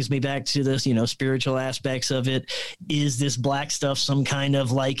also brings me back to this, you know, spiritual aspects of it. Is this black stuff some kind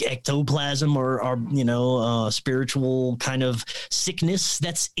of like ectoplasm or you know, spiritual kind of sickness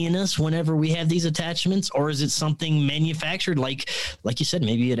that's in us whenever we have these attachments? Or is it something manufactured, like you said,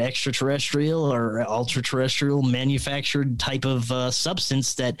 maybe an extraterrestrial or ultra-terrestrial manufactured type of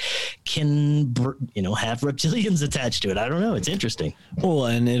substance that can, you know, have reptilians attached to it? I don't know. It's interesting. Well,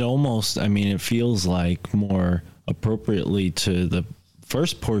 and it almost, I mean, it feels like more appropriately to the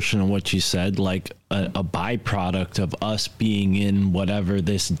first portion of what you said, like a byproduct of us being in whatever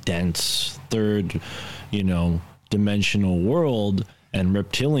this dense third, you know, dimensional world. And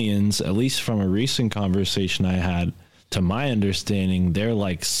reptilians, at least from a recent conversation I had, to my understanding, they're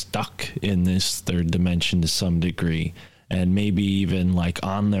like stuck in this third dimension to some degree, and maybe even like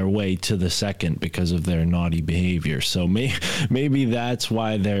on their way to the second because of their naughty behavior. So maybe that's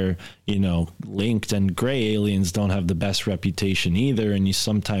why they're, you know, linked. And gray aliens don't have the best reputation either, and you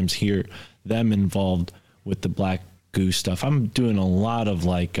sometimes hear them involved with the black goo stuff. I'm doing a lot of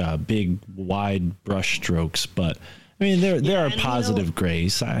like big, wide brush strokes, but I mean, there are positive, you know,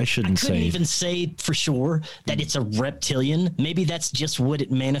 grays. I couldn't even say for sure that it's a reptilian. Maybe that's just what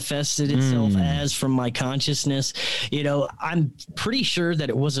it manifested itself as from my consciousness. You know, I'm pretty sure that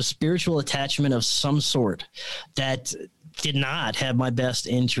it was a spiritual attachment of some sort that did not have my best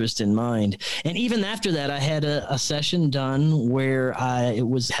interest in mind. And even after that, I had a session done where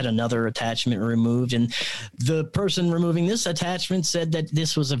had another attachment removed, and the person removing this attachment said that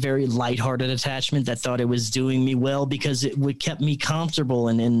this was a very lighthearted attachment, that thought it was doing me well because it would kept me comfortable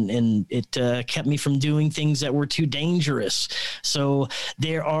and it kept me from doing things that were too dangerous. So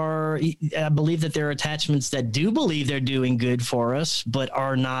I believe that there are attachments that do believe they're doing good for us, but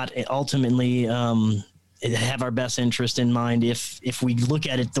are not ultimately have our best interest in mind if we look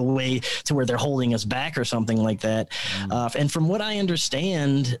at it the way to where they're holding us back or something like that. And from what I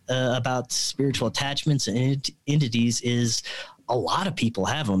understand about spiritual attachments and entities is a lot of people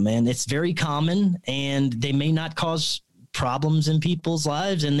have them, man. It's very common, and they may not cause problems in people's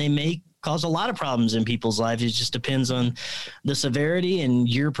lives, and they may cause a lot of problems in people's lives. It just depends on the severity and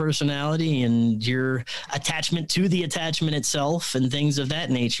your personality and your attachment to the attachment itself and things of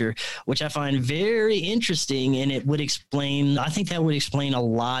that nature, which I find very interesting. And I think that would explain a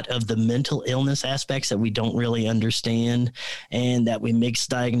lot of the mental illness aspects that we don't really understand, and that we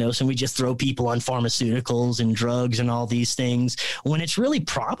misdiagnose, and we just throw people on pharmaceuticals and drugs and all these things, when it's really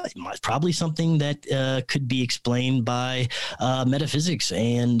probably something that could be explained by metaphysics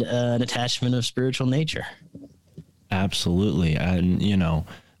and an attachment of spiritual nature. Absolutely. And, you know,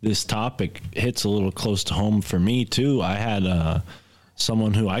 this topic hits a little close to home for me too. I had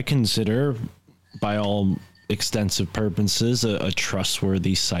someone who I consider, by all extensive purposes, a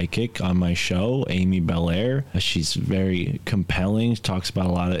trustworthy psychic on my show, Amy Belair. She's very compelling, talks about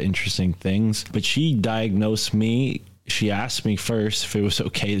a lot of interesting things, but she diagnosed me. She asked me first if it was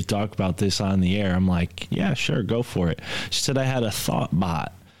okay to talk about this on the air. I'm like, yeah, sure, go for it. She said I had a thought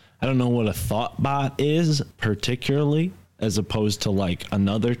bot. I don't know what a thought bot is particularly, as opposed to like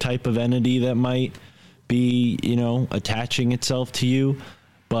another type of entity that might be, you know, attaching itself to you.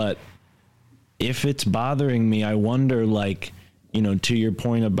 But if it's bothering me, I wonder, like, you know, to your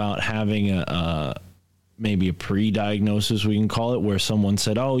point about having maybe a pre-diagnosis, we can call it, where someone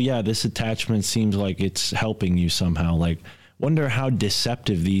said, oh yeah, this attachment seems like it's helping you somehow. Like, wonder how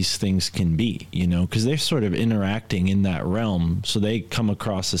deceptive these things can be, you know, because they're sort of interacting in that realm. So they come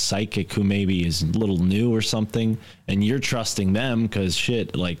across a psychic who maybe is a little new or something, and you're trusting them because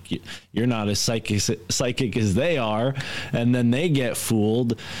shit, like, you're not as psychic as they are, and then they get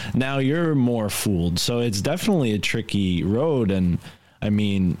fooled. Now you're more fooled. So it's definitely a tricky road. And I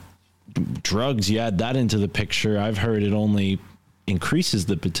mean, drugs, you add that into the picture, I've heard it only increases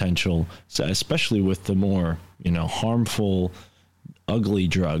the potential, so especially with the more, you know, harmful, ugly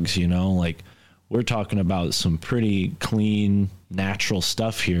drugs, you know, like we're talking about some pretty clean, natural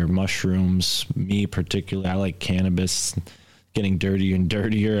stuff here. Mushrooms, me particularly, I like cannabis, getting dirtier and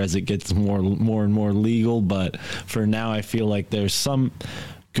dirtier as it gets more and more legal. But for now, I feel like there's some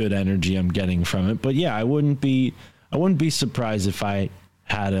good energy I'm getting from it. But yeah, I wouldn't be surprised if I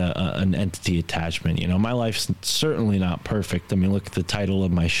had an entity attachment. You know, my life's certainly not perfect. I mean, look at the title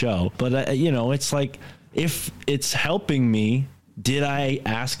of my show. But, you know, it's like, if it's helping me, did I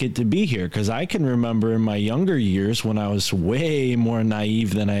ask it to be here? Because I can remember in my younger years when I was way more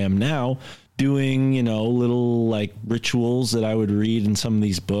naive than I am now, doing, you know, little like rituals that I would read in some of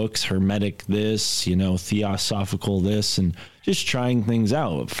these books, Hermetic this, you know, Theosophical this, and just trying things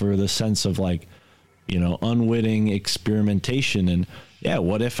out for the sense of like, you know, unwitting experimentation. And yeah,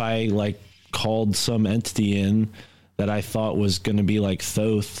 what if I like called some entity in that I thought was going to be like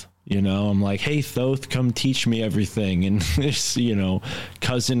Thoth? You know, I'm like, hey, Thoth, come teach me everything. And this, you know,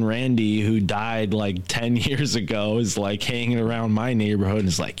 cousin Randy, who died like 10 years ago, is like hanging around my neighborhood and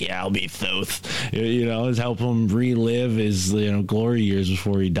is like, yeah, I'll be Thoth, you know, is help him relive his, you know, glory years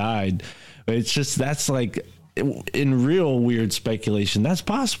before he died. But it's just, that's like, in real weird speculation, that's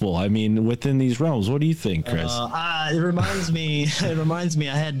possible. I mean, within these realms. What do you think, Chris? It reminds me.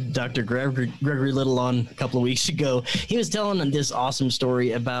 I had Dr. Gregory Little on a couple of weeks ago. He was telling this awesome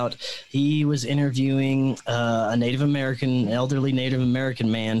story about he was interviewing a elderly Native American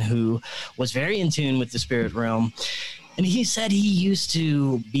man who was very in tune with the spirit realm, and he said he used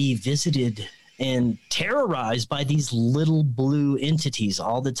to be visited and terrorized by these little blue entities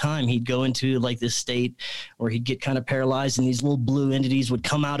all the time. He'd go into like this state where he'd get kind of paralyzed, and these little blue entities would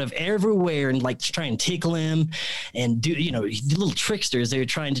come out of everywhere and like try and tickle him and do, you know, the little tricksters. They were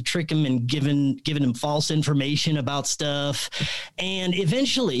trying to trick him and giving him false information about stuff. And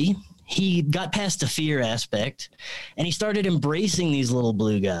eventually he got past the fear aspect and he started embracing these little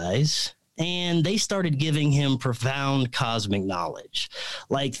blue guys. And they started giving him profound cosmic knowledge,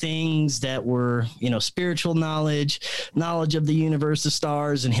 like things that were, you know, spiritual knowledge of the universe, the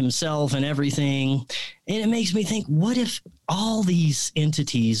stars, and himself and everything. And it makes me think, what if all these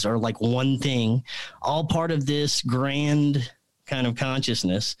entities are like one thing, all part of this grand kind of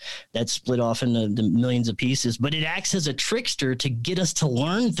consciousness that's split off into the millions of pieces, but it acts as a trickster to get us to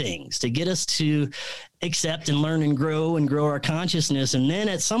learn things, to get us to accept and learn and grow our consciousness. And then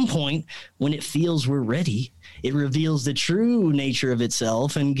at some point, when it feels we're ready, it reveals the true nature of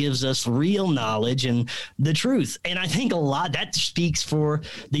itself and gives us real knowledge and the truth. And I think a lot that speaks for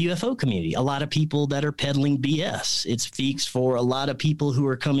the UFO community, a lot of people that are peddling BS. It speaks for a lot of people who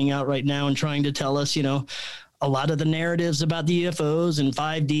are coming out right now and trying to tell us, you know, a lot of the narratives about the UFOs and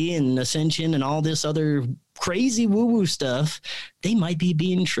 5D and ascension and all this other crazy woo-woo stuff, they might be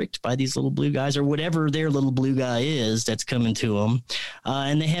being tricked by these little blue guys or whatever their little blue guy is that's coming to them.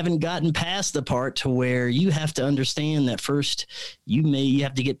 And they haven't gotten past the part to where you have to understand that first you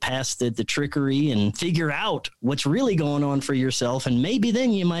have to get past the trickery and figure out what's really going on for yourself. And maybe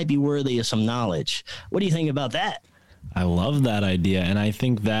then you might be worthy of some knowledge. What do you think about that? I love that idea. And I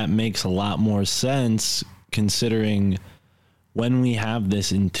think that makes a lot more sense, considering when we have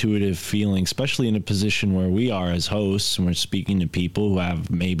this intuitive feeling, especially in a position where we are as hosts and we're speaking to people who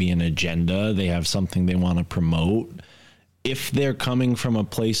have maybe an agenda, they have something they want to promote. If they're coming from a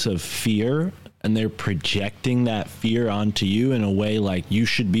place of fear, and they're projecting that fear onto you in a way like you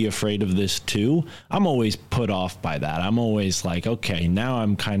should be afraid of this too, I'm always put off by that. I'm always like, okay, now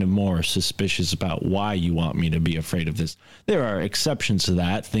I'm kind of more suspicious about why you want me to be afraid of this. There are exceptions to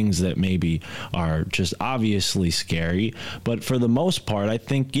that, things that maybe are just obviously scary. But for the most part, I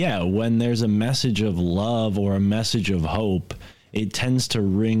think, yeah, when there's a message of love or a message of hope, it tends to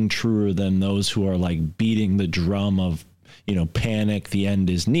ring truer than those who are like beating the drum of, you know, panic, the end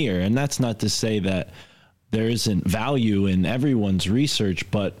is near. And that's not to say that there isn't value in everyone's research,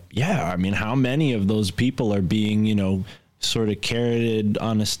 but yeah, I mean, how many of those people are being, you know, sort of carroted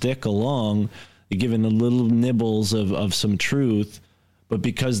on a stick along, given the little nibbles of some truth, but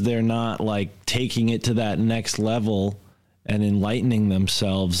because they're not like taking it to that next level and enlightening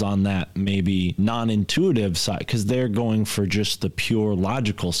themselves on that maybe non-intuitive side, because they're going for just the pure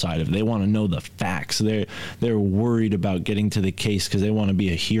logical side of it. They want to know the facts. They're worried about getting to the case because they want to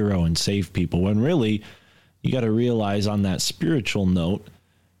be a hero and save people, when really you got to realize on that spiritual note,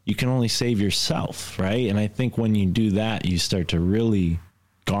 you can only save yourself, right? And I think when you do that, you start to really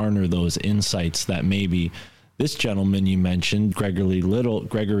garner those insights that maybe this gentleman you mentioned, Gregory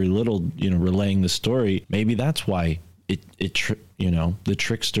Little, you know, relaying the story, maybe that's why you know, the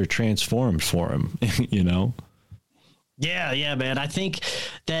trickster transformed for him, you know? Yeah, man. I think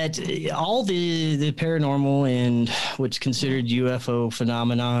that all the paranormal and what's considered UFO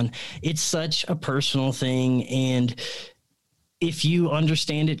phenomenon, it's such a personal thing. And if you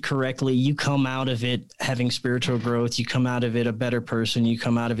understand it correctly, you come out of it having spiritual growth. You come out of it a better person. You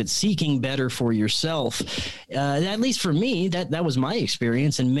come out of it seeking better for yourself. At least for me, that was my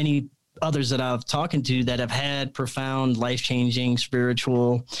experience, and many others that I've talked to that have had profound, life-changing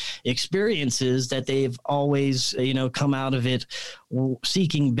spiritual experiences, that they've always, you know, come out of it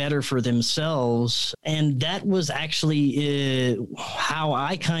seeking better for themselves. And that was actually how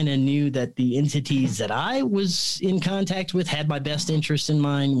I kind of knew that the entities that I was in contact with had my best interest in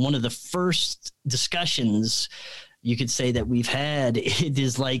mind. One of the first discussions you could say that we've had, it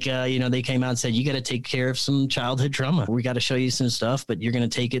is like, you know, they came out and said, you got to take care of some childhood trauma. We got to show you some stuff, but you're going to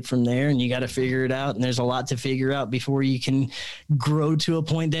take it from there and you got to figure it out. And there's a lot to figure out before you can grow to a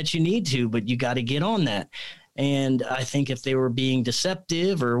point that you need to, but you got to get on that. And I think if they were being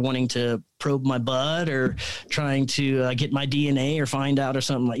deceptive or wanting to probe my butt or trying to get my DNA or find out or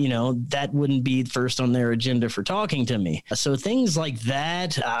something, you know, that wouldn't be first on their agenda for talking to me. So things like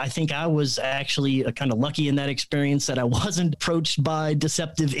that, I think I was actually kind of lucky in that experience that I wasn't approached by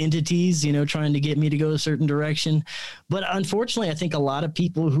deceptive entities, you know, trying to get me to go a certain direction. But unfortunately, I think a lot of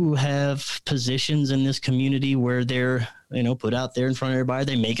people who have positions in this community where they're, you know, put out there in front of everybody,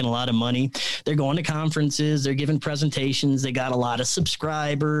 they're making a lot of money, they're going to conferences, they're giving presentations, they got a lot of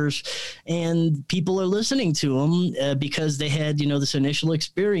subscribers, and people are listening to them because they had, you know, this initial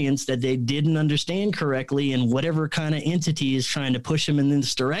experience that they didn't understand correctly, and whatever kind of entity is trying to push them in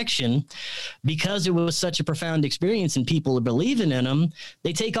this direction, because it was such a profound experience and people are believing in them,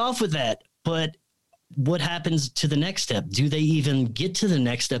 they take off with that. But what happens to the next step? Do they even get to the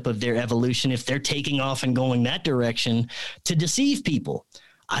next step of their evolution if they're taking off and going that direction to deceive people?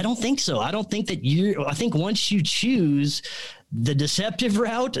 I don't think so. I don't think that I think once you choose the deceptive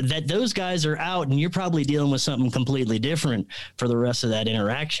route, that those guys are out and you're probably dealing with something completely different for the rest of that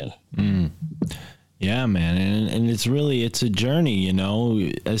interaction. Yeah, man. And it's a journey, you know,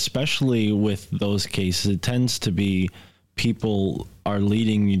 especially with those cases. It tends to be people are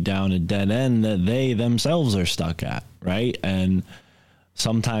leading you down a dead end that they themselves are stuck at, right? And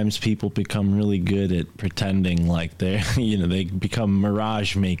sometimes people become really good at pretending like they're, you know, they become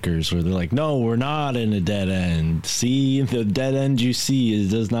mirage makers where they're like, no, we're not in a dead end. See, the dead end you see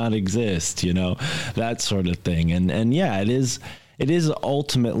does not exist, you know, that sort of thing. And yeah, it is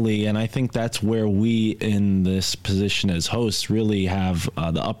ultimately, and I think that's where we in this position as hosts really have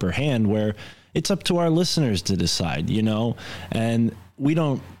the upper hand, where it's up to our listeners to decide, you know, and we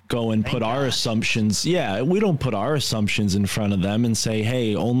don't go and put our assumptions. Yeah, we don't put our assumptions in front of them and say,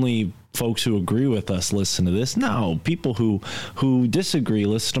 hey, only folks who agree with us listen to this. No, people who disagree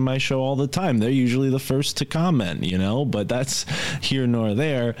listen to my show all the time. They're usually the first to comment, you know, but that's here nor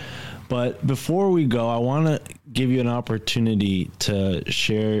there. But before we go, I want to give you an opportunity to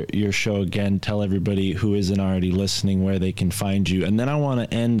share your show again, tell everybody who isn't already listening where they can find you. And then I want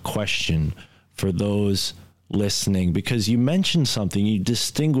to end question for those listening, because you mentioned something, you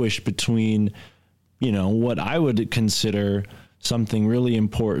distinguished between, you know, what I would consider something really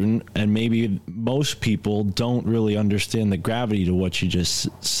important, and maybe most people don't really understand the gravity to what you just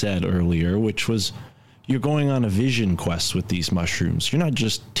said earlier, which was you're going on a vision quest with these mushrooms. You're not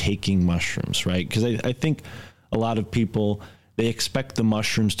just taking mushrooms, right? Because I think a lot of people they expect the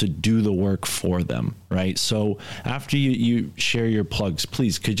mushrooms to do the work for them, right? So after you share your plugs,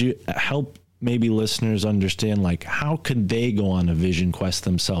 please, could you help maybe listeners understand, like, how could they go on a vision quest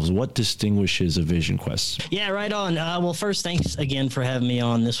themselves? What distinguishes a vision quest? Yeah, right on. Well, first, thanks again for having me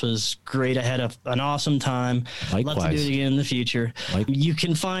on. This was great. I had an awesome time. Likewise. Love to do it again in the future. You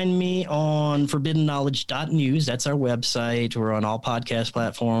can find me on forbiddenknowledge.news. That's our website. We're on all podcast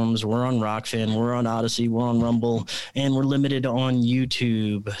platforms. We're on Rockfin. We're on Odyssey. We're on Rumble. And we're limited on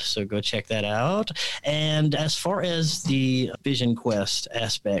YouTube. So go check that out. And as far as the vision quest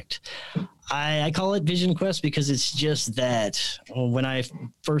aspect, I call it Vision Quest because it's just that. When I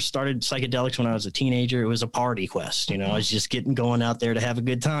first started psychedelics when I was a teenager, it was a party quest. You know, I was just going out there to have a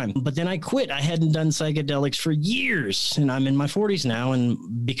good time. But then I quit. I hadn't done psychedelics for years, and I'm in my 40s now.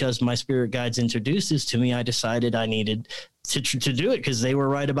 And because my spirit guides introduced this to me, I decided I needed to do it because they were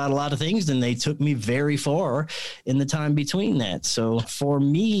right about a lot of things, and they took me very far in the time between that. So for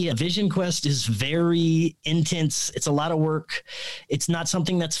me, a Vision Quest is very intense. It's a lot of work. It's not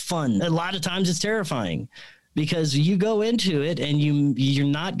something that's fun. A lot of times it's terrifying because you go into it and you're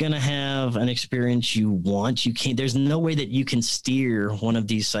not going to have an experience you want. You can't, there's no way that you can steer one of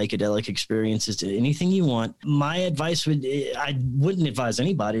these psychedelic experiences to anything you want. My advice I wouldn't advise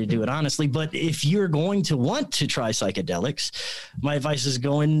anybody to do it, honestly, but if you're going to want to try psychedelics, my advice is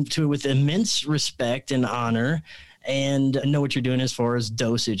go into it with immense respect and honor, and know what you're doing as far as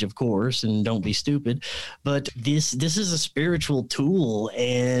dosage, of course, and don't be stupid. But this is a spiritual tool.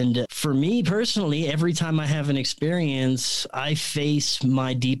 And for me personally, every time I have an experience, I face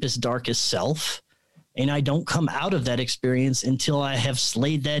my deepest, darkest self. And I don't come out of that experience until I have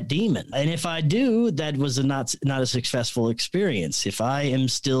slayed that demon. And if I do, that was not a successful experience. If I am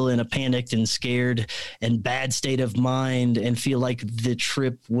still in a panicked and scared and bad state of mind and feel like the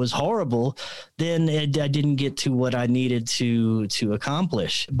trip was horrible, then I didn't get to what I needed to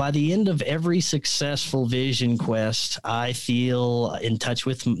accomplish. By the end of every successful vision quest, I feel in touch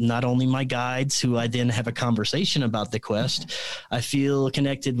with not only my guides, who I then have a conversation about the quest. I feel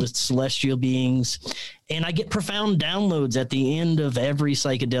connected with celestial beings. And I get profound downloads at the end of every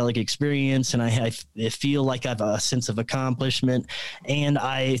psychedelic experience, and I feel like I have a sense of accomplishment, and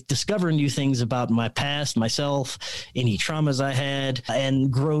I discover new things about my past, myself, any traumas I had,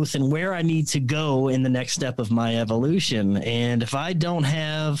 and growth, and where I need to go in the next step of my evolution. And if I don't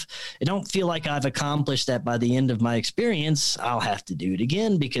feel like I've accomplished that by the end of my experience, I'll have to do it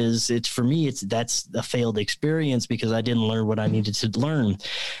again, because that's a failed experience because I didn't learn what I needed to learn.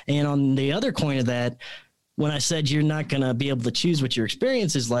 And on the other coin of that, when I said you're not going to be able to choose what your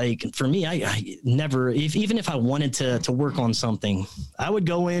experience is like, for me, I never, even if I wanted to work on something, I would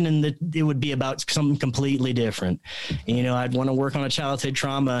go in and it would be about something completely different. You know, I'd want to work on a childhood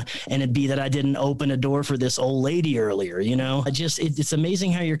trauma, and it'd be that I didn't open a door for this old lady earlier. You know, it's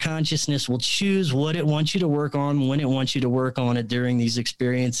amazing how your consciousness will choose what it wants you to work on, when it wants you to work on it during these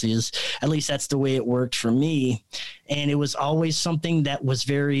experiences. At least that's the way it worked for me. And it was always something that was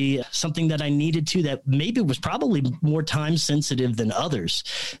something that I needed to, that maybe was probably more time sensitive than others.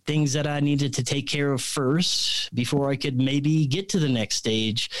 Things that I needed to take care of first before I could maybe get to the next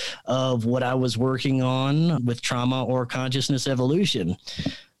stage of what I was working on with trauma or consciousness evolution.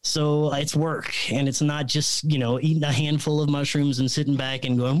 So it's work, and it's not just, eating a handful of mushrooms and sitting back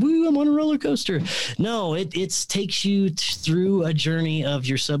and going, woo, I'm on a roller coaster. No, it takes you through a journey of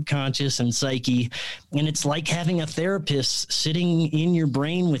your subconscious and psyche. And it's like having a therapist sitting in your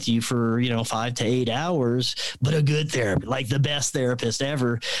brain with you for, 5 to 8 hours, but a good therapist, like the best therapist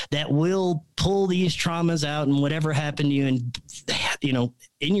ever, that will pull these traumas out and whatever happened to you, and,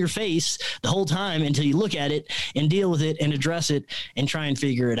 in your face the whole time until you look at it and deal with it and address it and try and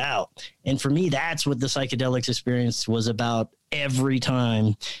figure it out. And for me, that's what the psychedelics experience was about every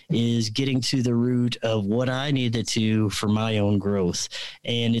time, is getting to the root of what I needed to for my own growth.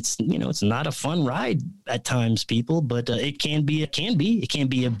 And it's not a fun ride at times, people, but it can be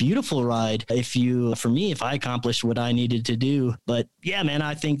a beautiful ride if I accomplished what I needed to do. But yeah, man,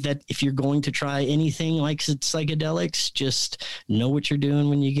 I think that if you're going to try anything like psychedelics, just know what you're doing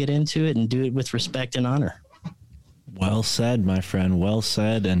when you get into it and do it with respect and honor. Well said, my friend. Well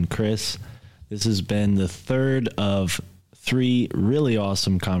said. And Chris, this has been the third of 3 really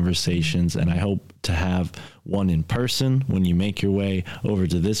awesome conversations, and I hope to have one in person when you make your way over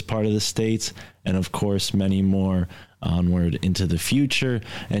to this part of the States, and of course many more onward into the future.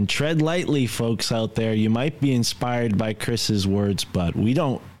 And tread lightly, folks out there. You might be inspired by Chris's words, but we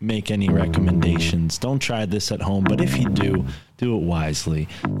don't make any recommendations. Don't try this at home, but if you do it wisely.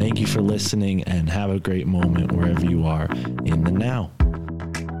 Thank you for listening, and have a great moment wherever you are in the now.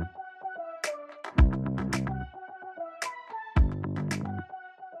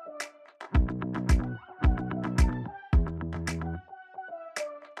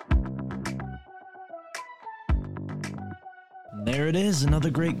 There it is, another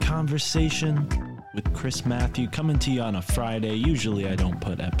great conversation with Chris Mathieu coming to you on a Friday. Usually I don't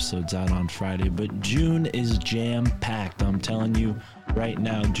put episodes out on Friday, but June is jam-packed. I'm telling you right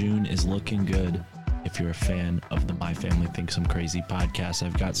now, June is looking good. If you're a fan of the My Family Thinks I'm Crazy podcast,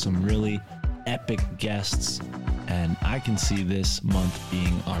 I've got some really epic guests, and I can see this month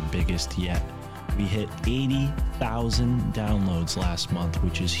being our biggest yet. We hit 80,000 downloads last month,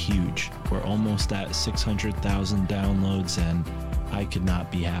 which is huge. We're almost at 600,000 downloads, and I could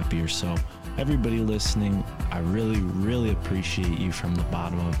not be happier. So everybody listening, I really, really appreciate you from the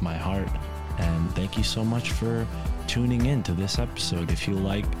bottom of my heart. And thank you so much for tuning in to this episode. If you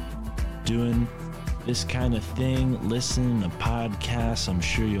like doing this kind of thing, listening to podcasts, I'm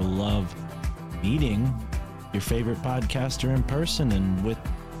sure you'll love meeting your favorite podcaster in person. And with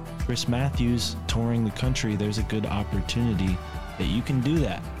Chris Mathieu's touring the country, there's a good opportunity that you can do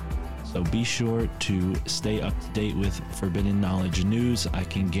that. So be sure to stay up to date with Forbidden Knowledge news. I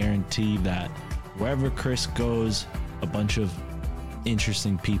can guarantee that wherever Chris goes, a bunch of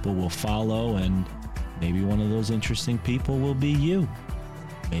interesting people will follow, and maybe one of those interesting people will be you.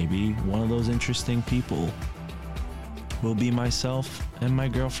 Maybe one of those interesting people will be myself and my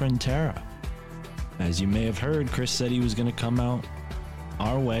girlfriend Tara. As you may have heard, Chris said he was going to come out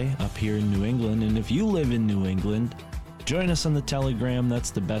our way up here in New England, and if you live in New England, join us on the Telegram.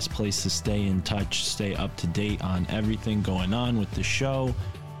 That's the best place to stay in touch, stay up to date on everything going on with the show.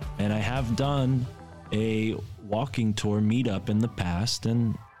 And I have done a walking tour meetup in the past,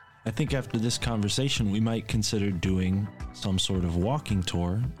 and I think after this conversation we might consider doing some sort of walking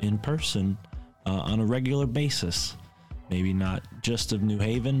tour in person on a regular basis. Maybe not just of New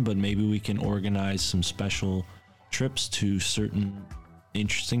Haven, but maybe we can organize some special trips to certain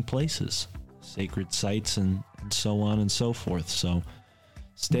interesting places, sacred sites, and so on and so forth. So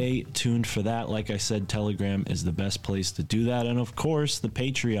stay tuned for that. Like I said, Telegram is the best place to do that. And of course, the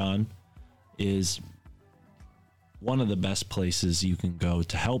Patreon is one of the best places you can go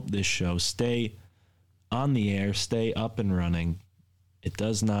to help this show stay on the air, stay up and running. It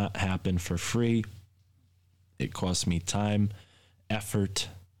does not happen for free. It costs me time, effort,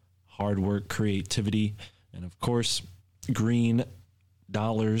 hard work, creativity, and of course, green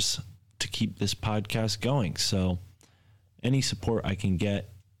dollars to keep this podcast going. So any support I can get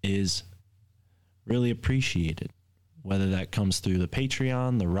is really appreciated, whether that comes through the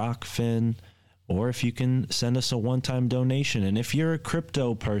Patreon, the Rockfin, or if you can send us a one-time donation. And if you're a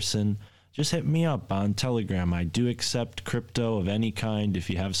crypto person, just hit me up on Telegram. I do accept crypto of any kind. If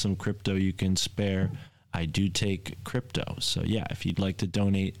you have some crypto you can spare, I do take crypto. So yeah, if you'd like to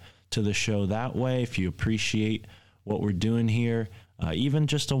donate to the show that way, if you appreciate what we're doing here, even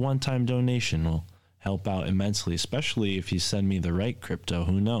just a one-time donation will help out immensely, especially if you send me the right crypto.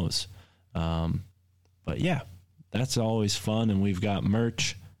 Who knows? But yeah, that's always fun. And we've got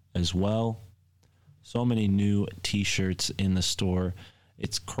merch as well. So many new t-shirts in the store.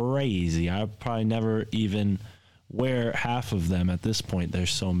 It's crazy. I probably never even wear half of them at this point. There's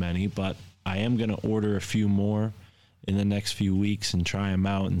so many, but I am going to order a few more in the next few weeks and try them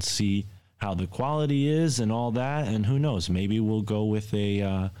out and see how the quality is and all that. And who knows, maybe we'll go with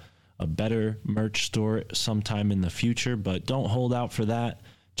a better merch store sometime in the future, but don't hold out for that.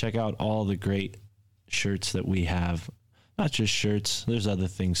 Check out all the great shirts that we have. Not just shirts, there's other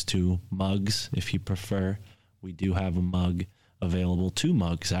things too. Mugs, if you prefer. We do have a mug available, 2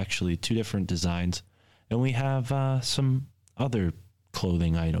 mugs actually, 2 different designs. And we have some other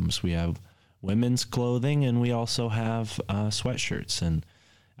clothing items. We have women's clothing, and we also have sweatshirts. And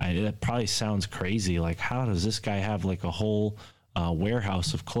that probably sounds crazy. Like, how does this guy have like a whole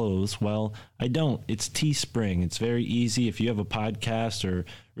warehouse of clothes? Well, I don't. It's Teespring. It's very easy. If you have a podcast, or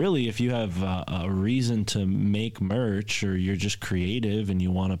really if you have a reason to make merch, or you're just creative and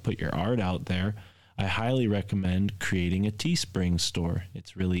you want to put your art out there, I highly recommend creating a Teespring store.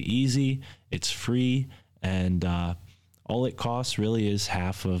 It's really easy. It's free. And all it costs really is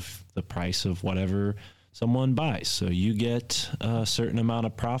half of the price of whatever someone buys. So you get a certain amount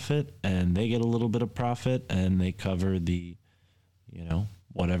of profit, and they get a little bit of profit, and they cover the,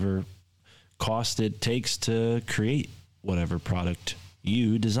 whatever cost it takes to create whatever product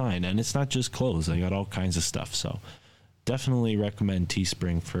you design. And it's not just clothes. I got all kinds of stuff. So definitely recommend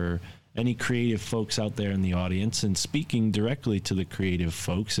Teespring for any creative folks out there in the audience. And speaking directly to the creative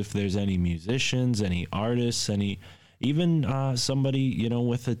folks, if there's any musicians, any artists, even somebody,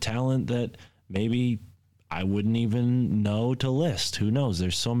 with a talent that maybe I wouldn't even know to list. Who knows?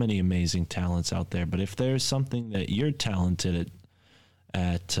 There's so many amazing talents out there. But if there's something that you're talented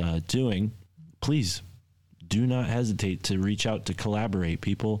at doing, please do not hesitate to reach out to collaborate.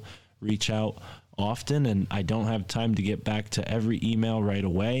 People reach out often, and I don't have time to get back to every email right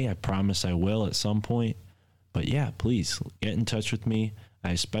away. I promise I will at some point. But yeah, please get in touch with me.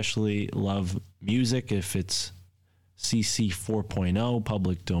 I especially love music if it's CC 4.0,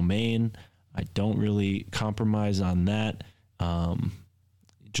 public domain. I don't really compromise on that,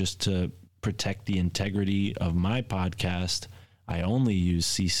 just to protect the integrity of my podcast. I only use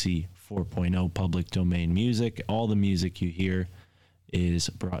CC 4.0 public domain music. All the music you hear is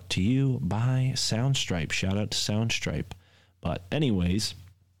brought to you by Soundstripe. Shout out to Soundstripe. But anyways,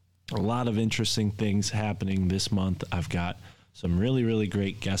 a lot of interesting things happening this month. I've got some really, really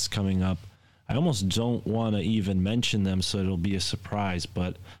great guests coming up. I almost don't want to even mention them, so it'll be a surprise,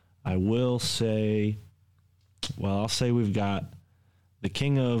 but I will say, well, I'll say we've got the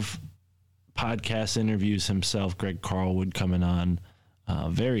king of podcast interviews himself, Greg Carlwood, coming on a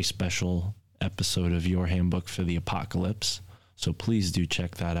very special episode of Your Handbook for the Apocalypse. So please do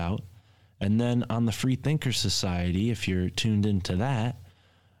check that out. And then on the Free Thinker Society, if you're tuned into that,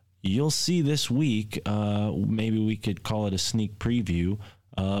 you'll see this week, maybe we could call it a sneak preview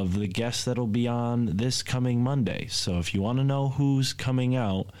of the guests that'll be on this coming Monday. So if you want to know who's coming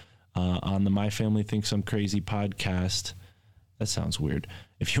out on the My Family Thinks I'm Crazy podcast, that sounds weird.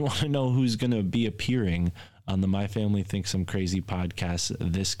 If you want to know who's going to be appearing on the My Family Thinks I'm Crazy podcast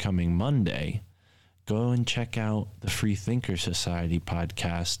this coming Monday, go and check out the Free Thinker Society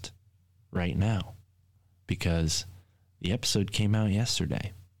podcast right now, because the episode came out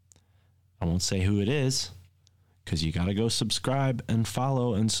yesterday. I won't say who it is, because you got to go subscribe and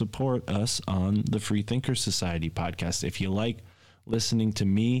follow and support us on the Free Thinker Society podcast. If you like listening to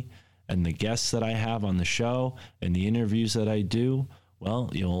me and the guests that I have on the show and the interviews that I do,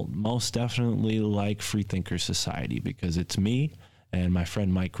 well, you'll most definitely like Free Thinker Society, because it's me and my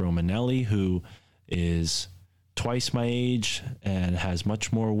friend Mike Romanelli, who is twice my age and has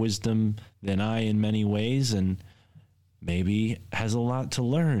much more wisdom than I in many ways, and maybe has a lot to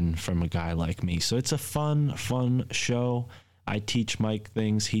learn from a guy like me. So it's a fun show. I teach Mike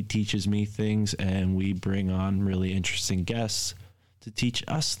things, he teaches me things, and we bring on really interesting guests to teach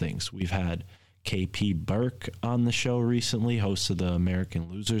us things. We've had KP Burke on the show recently, host of the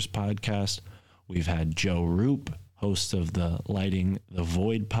American Losers podcast. We've had Joe Roop, host of the Lighting the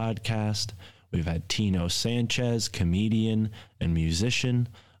Void podcast. We've had Tino Sanchez, comedian and musician,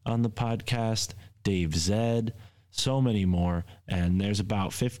 on the podcast. Dave Zed, so many more. And there's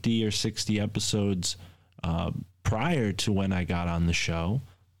about 50 or 60 episodes prior to when I got on the show.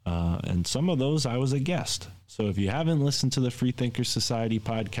 And some of those I was a guest. So if you haven't listened to the Free Thinker Society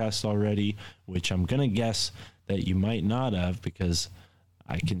podcast already, which I'm going to guess that you might not have, because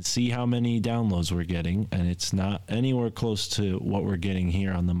I can see how many downloads we're getting, and it's not anywhere close to what we're getting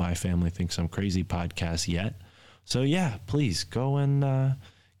here on the My Family Thinks I'm Crazy podcast yet. So yeah, please go and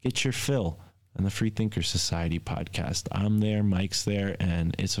get your fill on the Free Thinker Society podcast. I'm there, Mike's there,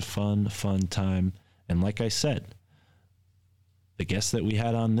 and it's a fun time. And like I said, the guest that we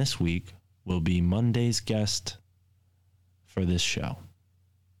had on this week will be Monday's guest for this show.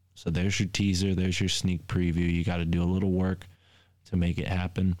 So there's your teaser, there's your sneak preview. You got to do a little work to make it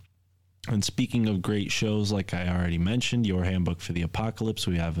happen. And speaking of great shows, like I already mentioned, Your Handbook for the Apocalypse,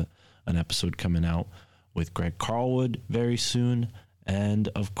 we have an episode coming out with Greg Carlwood very soon. And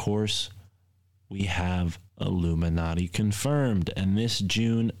of course, we have Illuminati Confirmed, and this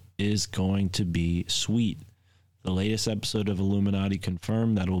June is going to be sweet. The latest episode of Illuminati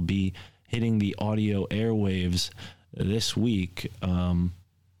Confirmed that will be hitting the audio airwaves this week.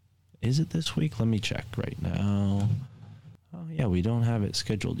 Is it this week? Let me check right now. Oh, yeah, we don't have it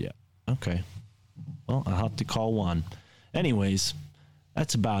scheduled yet. Okay. Well, I'll have to call Juan. Anyways,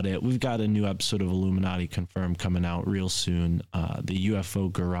 that's about it. We've got a new episode of Illuminati Confirmed coming out real soon. The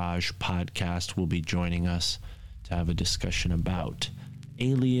UFO Garage podcast will be joining us to have a discussion about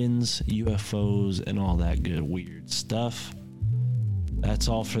aliens, UFOs, and all that good weird stuff. That's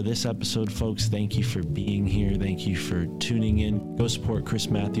all for this episode, folks. Thank you for being here. Thank you for tuning in. Go support Chris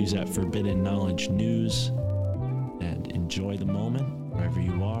Matthews at Forbidden Knowledge News, and enjoy the moment wherever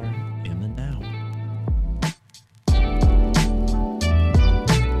you are in the now.